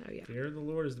a fear of the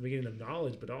Lord is the beginning of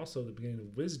knowledge, but also the beginning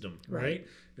of wisdom, right?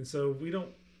 And so we don't,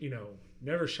 you know,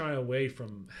 never shy away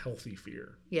from healthy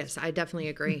fear. Yes, I definitely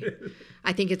agree.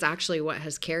 I think it's actually what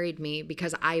has carried me,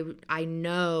 because I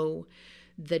know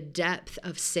the depth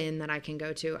of sin that I can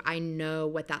go to. I know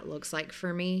what that looks like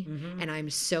for me, and I'm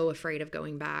so afraid of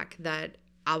going back that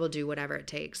I will do whatever it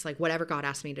takes, like whatever God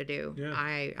asked me to do. Yeah.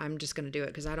 I'm just going to do it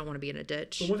because I don't want to be in a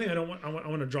ditch. But one thing I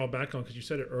want to draw back on, because you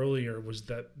said it earlier, was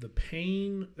that the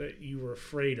pain that you were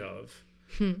afraid of,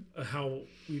 how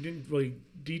we didn't really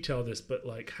detail this, but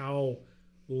like how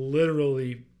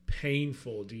literally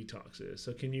painful detox is.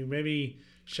 So can you maybe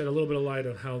shed a little bit of light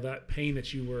on how that pain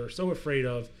that you were so afraid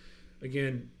of,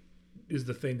 again, is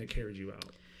the thing that carried you out?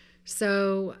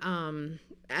 So,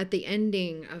 at the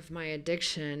ending of my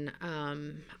addiction,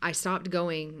 I stopped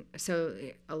going. So,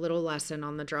 a little lesson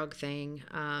on the drug thing.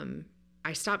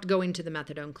 I stopped going to the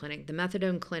methadone clinic. The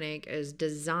methadone clinic is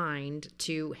designed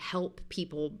to help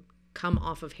people come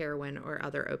off of heroin or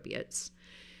other opiates.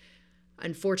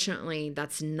 Unfortunately,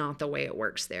 that's not the way it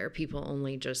works there. People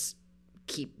only just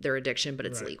keep their addiction, but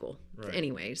it's legal. Right.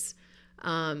 Anyways.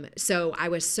 So I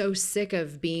was so sick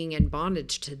of being in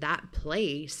bondage to that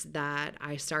place that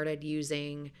I started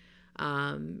using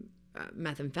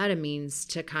methamphetamines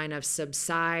to kind of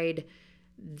subside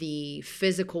the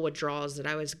physical withdrawals that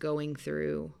I was going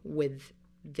through with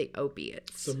the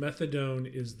opiates. So methadone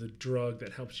is the drug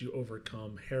that helps you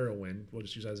overcome heroin. We'll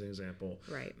just use that as an example.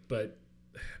 Right. But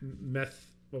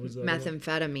what was the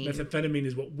methamphetamine? Methamphetamine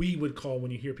is what we would call, when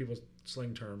you hear people's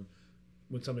slang term,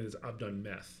 when somebody says, I've done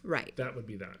meth. Right. That would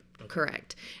be that. Okay.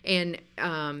 Correct. And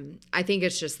I think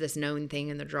it's just this known thing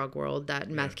in the drug world that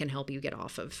meth can help you get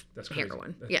off of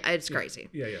heroin. It's crazy.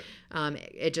 Yeah.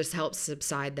 It just helps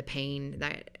subside the pain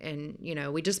and, you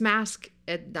know, we just mask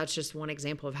it. That's just one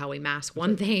example of how we mask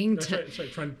one thing. That's right. It's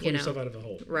like trying to pull yourself out of a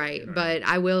hole. Right. But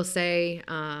I will say,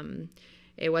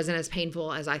 it wasn't as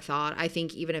painful as I thought. I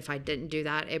think even if I didn't do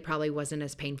that, it probably wasn't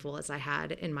as painful as I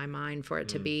had in my mind for it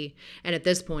to be. And at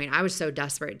this point, I was so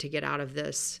desperate to get out of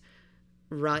this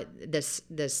rut, this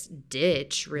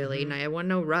ditch, really. And it wasn't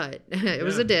no rut. It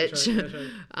was a ditch. That's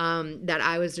right. That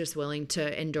I was just willing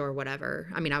to endure whatever.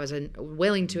 I mean, I was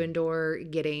willing to endure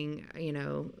getting, you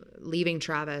know, leaving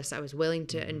Travis. I was willing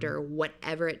to endure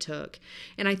whatever it took.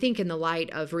 And I think in the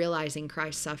light of realizing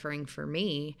Christ's suffering for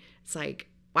me, it's like,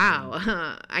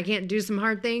 wow, I can't do some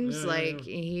hard things.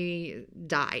 He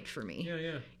died for me.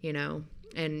 Yeah. You know,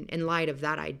 and in light of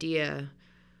that idea,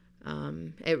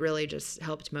 it really just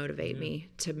helped motivate me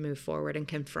to move forward and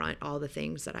confront all the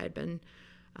things that I'd been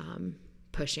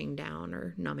pushing down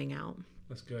or numbing out.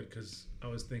 That's good, because I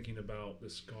was thinking about the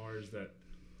scars that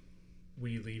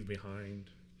we leave behind,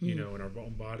 you know, in our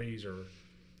own bodies or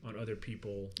on other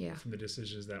people from the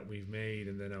decisions that we've made.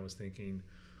 And then I was thinking,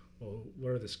 well, what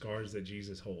are the scars that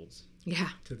Jesus holds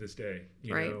to this day,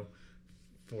 you know,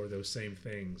 for those same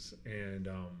things? And,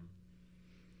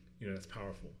 you know, that's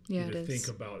powerful. Yeah, to think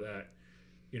about that,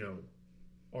 you know,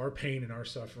 our pain and our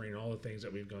suffering, all the things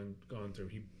that we've gone through,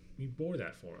 he bore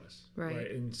that for us. Right.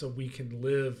 And so we can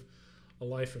live a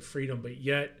life of freedom, but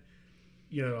yet,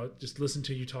 you know, just listen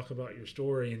to you talk about your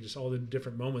story and just all the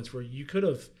different moments where you could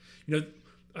have, you know,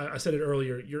 I said it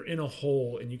earlier, you're in a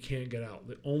hole and you can't get out.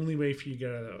 The only way for you to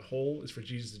get out of that hole is for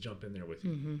Jesus to jump in there with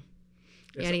you. Mm-hmm.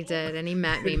 And he did. And he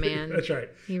met me, man. That's right.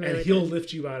 He'll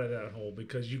lift you out of that hole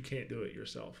because you can't do it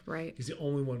yourself. Right. He's the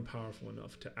only one powerful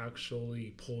enough to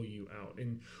actually pull you out.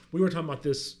 And we were talking about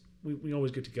this. We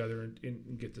always get together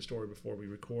and get the story before we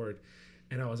record.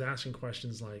 And I was asking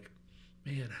questions like,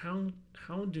 man,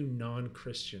 how do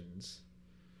non-Christians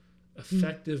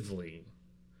effectively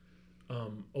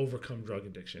overcome drug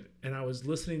addiction? And I was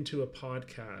listening to a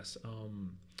podcast,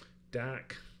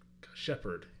 Dak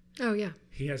Shepard. Oh yeah.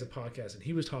 He has a podcast, and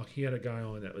he had a guy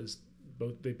on that was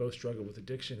they both struggle with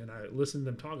addiction, and I listened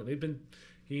to them talking.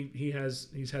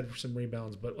 He's had some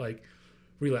rebounds, but like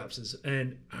relapses,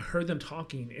 and I heard them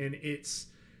talking, and it's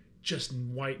just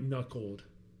white knuckled.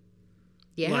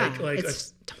 Yeah,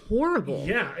 it's horrible.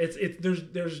 Yeah, it's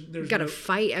there's You got to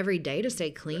fight every day to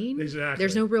stay clean. Exactly.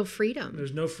 There's no real freedom.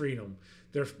 There's no freedom.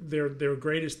 Their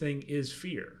greatest thing is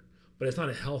fear, but it's not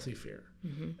a healthy fear.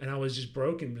 And I was just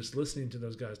broken just listening to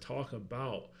those guys talk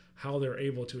about how they're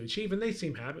able to achieve, and they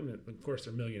seem happy. Of course,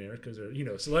 they're millionaires because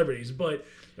they're celebrities, but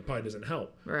it probably doesn't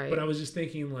help. Right. But I was just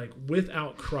thinking, like,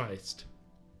 without Christ,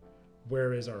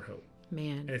 where is our hope?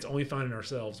 Man. And it's only found in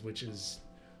ourselves, which is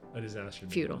a disaster.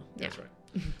 Futile. That's yeah.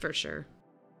 right. For sure.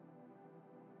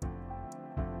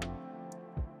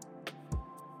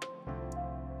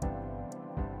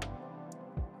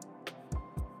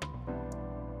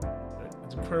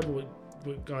 It's incredible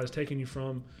what God has taken you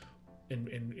from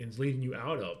and is leading you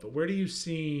out of. But where do you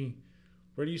see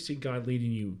God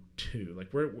leading you to? Like,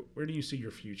 where do you see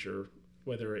your future,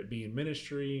 whether it be in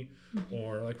ministry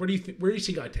or like where do you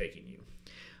see God taking you?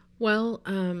 Well,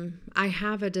 I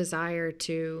have a desire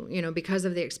to, because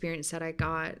of the experience that I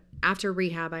got after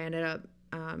rehab, I ended up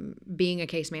being a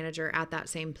case manager at that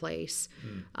same place.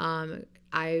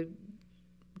 I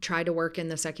tried to work in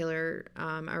the secular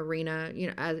arena,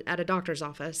 at a doctor's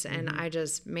office. And I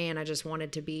just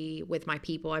wanted to be with my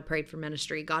people. I prayed for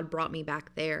ministry. God brought me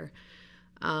back there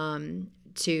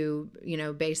to,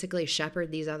 basically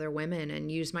shepherd these other women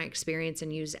and use my experience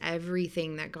and use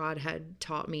everything that God had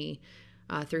taught me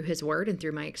through his word and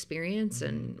through my experience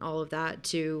and all of that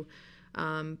to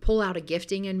pull out a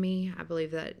gifting in me. I believe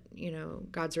that,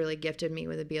 God's really gifted me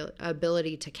with the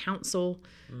ability to counsel.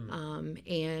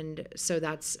 And so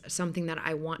that's something that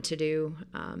I want to do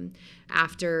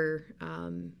after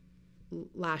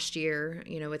last year,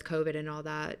 with COVID and all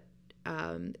that.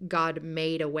 God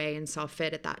made a way and saw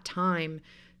fit at that time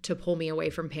to pull me away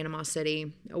from Panama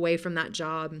City, away from that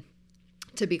job,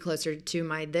 to be closer to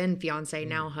my then fiance,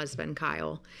 now husband,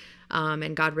 Kyle.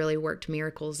 And God really worked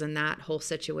miracles in that whole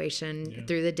situation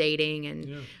through the dating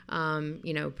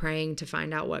and, praying to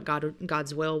find out what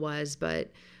God's will was.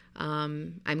 But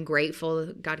I'm grateful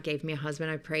that God gave me a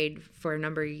husband. I prayed for a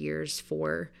number of years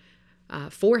for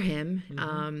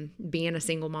him. Being a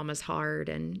single mom is hard.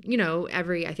 And,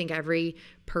 I think every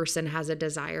person has a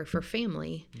desire for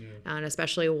family, and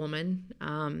especially a woman.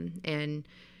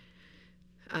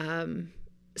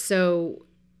 So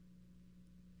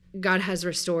God has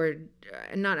restored,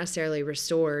 not necessarily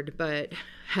restored, but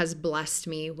has blessed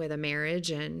me with a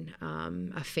marriage and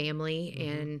a family.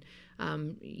 And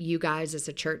you guys as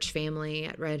a church family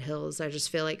at Red Hills, I just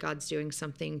feel like God's doing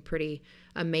something pretty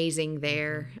amazing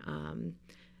there.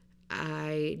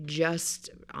 I just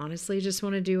honestly just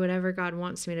want to do whatever God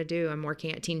wants me to do. I'm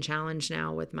working at Teen Challenge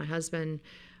now with my husband.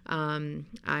 I'm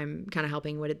kind of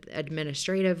helping with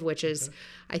administrative, which is,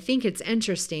 I think it's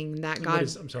interesting that God.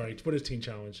 What is Teen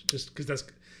Challenge? Just because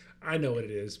I know what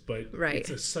it is, but right.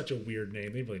 It's such a weird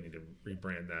name. They really need to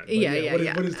rebrand that.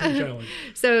 But what is Teen Challenge?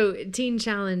 So Teen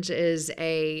Challenge is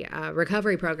a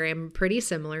recovery program pretty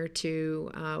similar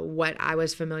to what I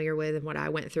was familiar with and what I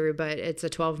went through, but it's a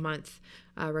 12-month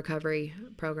recovery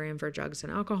program for drugs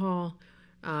and alcohol.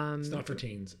 It's not for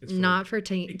teens. It's not for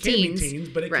teens. It can be teens,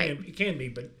 but it can be.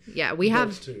 But yeah, we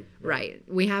have too. Right.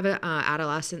 We have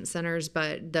adolescent centers,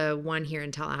 but the one here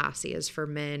in Tallahassee is for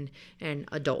men and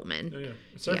adult men. Oh, yeah.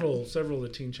 Several of the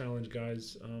Teen Challenge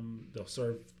guys, they'll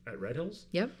serve at Red Hills.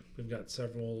 Yep. We've got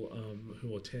several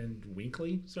who attend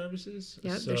weekly services.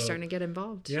 Yep, they're starting to get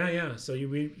involved. Yeah. So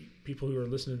people who are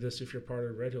listening to this, if you're part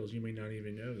of Red Hills, you may not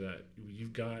even know that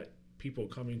you've got people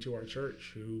coming to our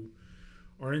church who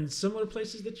are in similar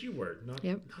places that you were not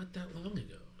that long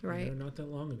ago. Right. Not that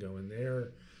long ago. And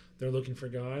they're looking for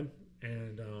God.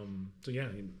 And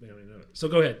so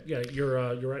go ahead. Yeah,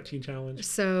 you're at Teen Challenge.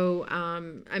 So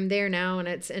I'm there now, and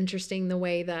it's interesting the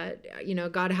way that,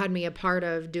 God had me a part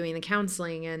of doing the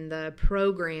counseling and the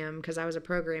program, because I was a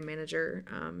program manager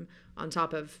on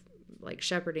top of like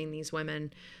shepherding these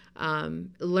women,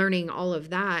 learning all of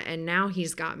that. And now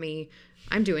he's got me,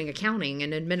 I'm doing accounting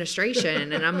and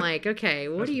administration. And I'm like, okay,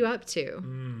 what are you up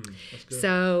to? That's good.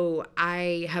 So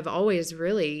I have always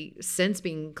really, since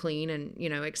being clean and,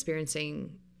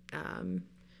 experiencing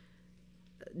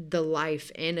the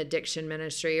life in addiction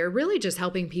ministry, or really just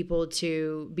helping people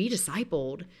to be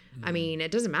discipled. I mean, it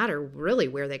doesn't matter really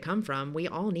where they come from. We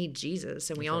all need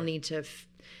Jesus, and we all need to,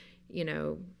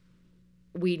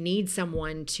 we need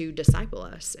someone to disciple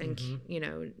us and,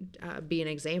 be an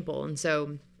example. And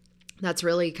so that's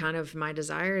really kind of my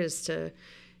desire, is to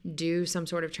do some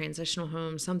sort of transitional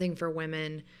home, something for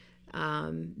women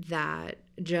that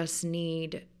just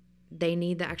need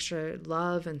the extra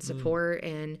love and support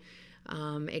and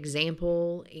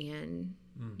example, and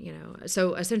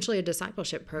so essentially a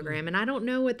discipleship program. And I don't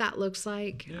know what that looks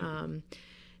like.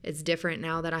 it's different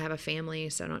now that I have a family.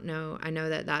 So I know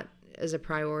that is a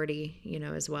priority,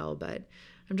 as well, but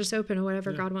I'm just open to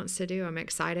whatever God wants to do. I'm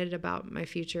excited about my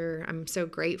future. I'm so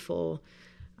grateful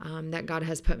that God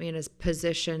has put me in a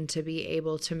position to be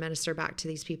able to minister back to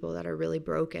these people that are really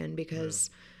broken, because,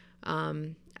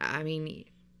 I mean,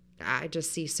 I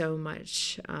just see so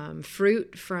much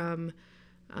fruit from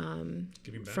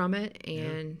it.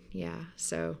 And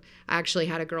so I actually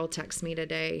had a girl text me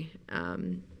today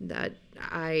that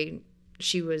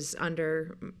she was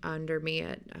under me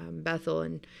at Bethel,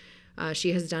 and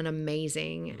she has done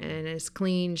amazing and is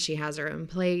clean. She has her own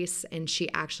place, and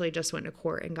she actually just went to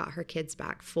court and got her kids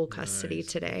back full custody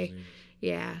today. Amazing.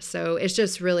 Yeah. So it's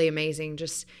just really amazing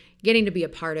just getting to be a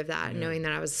part of that, knowing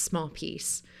that I was a small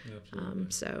piece.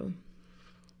 Absolutely.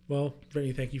 Well,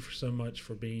 Brittany, thank you so much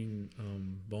for being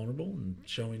vulnerable and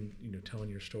showing, telling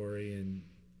your story. And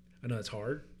I know it's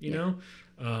hard, you know,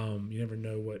 you never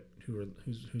know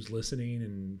who's listening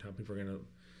and how people are going to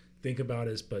think about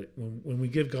us. But when we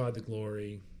give God the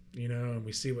glory, and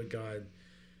we see what God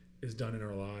has done in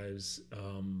our lives,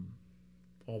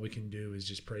 all we can do is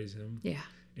just praise him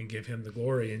and give him the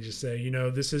glory and just say,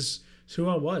 this is who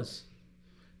I was.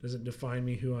 It doesn't define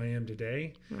me who I am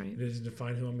today. Right. It doesn't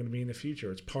define who I'm going to be in the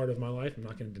future. It's part of my life. I'm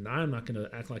not going to deny. I'm not going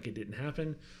to act like it didn't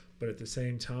happen. But at the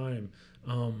same time,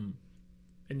 and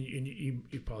you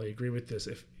probably agree with this.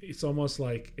 If it's almost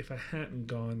like if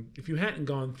you hadn't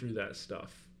gone through that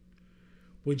stuff,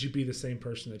 would you be the same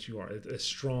person that you are, as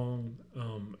strong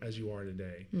as you are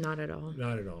today? Not at all.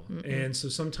 Not at all. Mm-mm. And so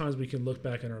sometimes we can look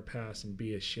back in our past and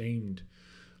be ashamed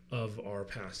of our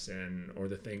past sin or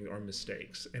our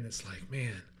mistakes. And it's like,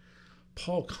 man,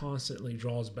 Paul constantly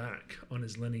draws back on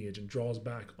his lineage and draws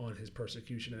back on his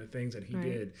persecution and the things that he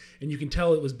did. And you can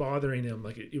tell it was bothering him.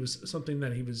 Like it was something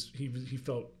that he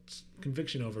felt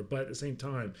conviction over. But at the same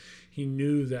time, he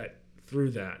knew that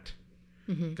through that,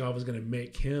 God was going to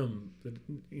make him,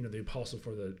 the apostle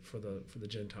for the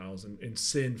Gentiles and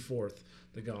send forth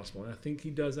the gospel. And I think he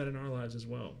does that in our lives as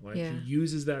well. Like he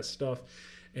uses that stuff,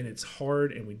 and it's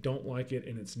hard, and we don't like it,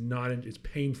 and it's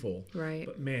painful. Right.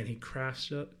 But man, he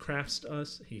crafts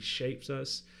us, he shapes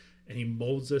us, and he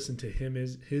molds us into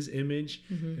his image.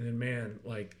 And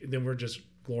then then we're just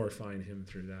glorifying him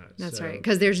through that. That's right.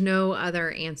 Because there's no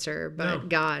other answer but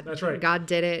God. That's right. God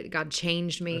did it. God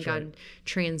changed me. That's God right.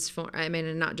 transformed. I mean,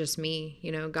 and not just me.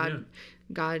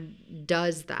 God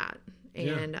does that.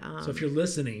 And so if you're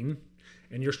listening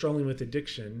and you're struggling with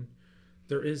addiction,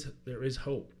 there is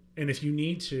hope. And if you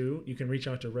need to, you can reach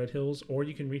out to Red Hills, or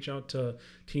you can reach out to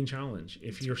Teen Challenge.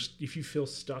 If you feel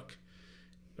stuck,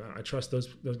 I trust those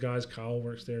guys. Kyle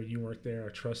works there. You work there. I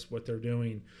trust what they're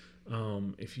doing.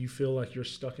 If you feel like you're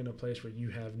stuck in a place where you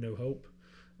have no hope,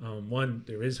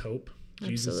 there is hope.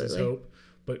 Jesus is hope.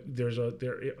 But there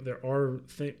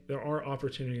are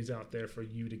opportunities out there for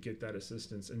you to get that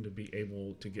assistance and to be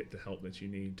able to get the help that you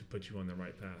need to put you on the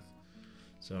right path.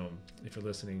 So if you're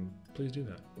listening, please do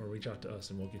that, or reach out to us,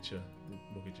 and we'll get you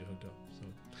hooked up. So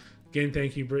again,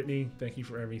 thank you, Brittany. Thank you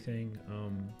for everything.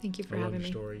 Thank you for having me. I love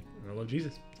your story, and I love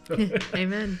Jesus.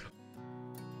 Amen.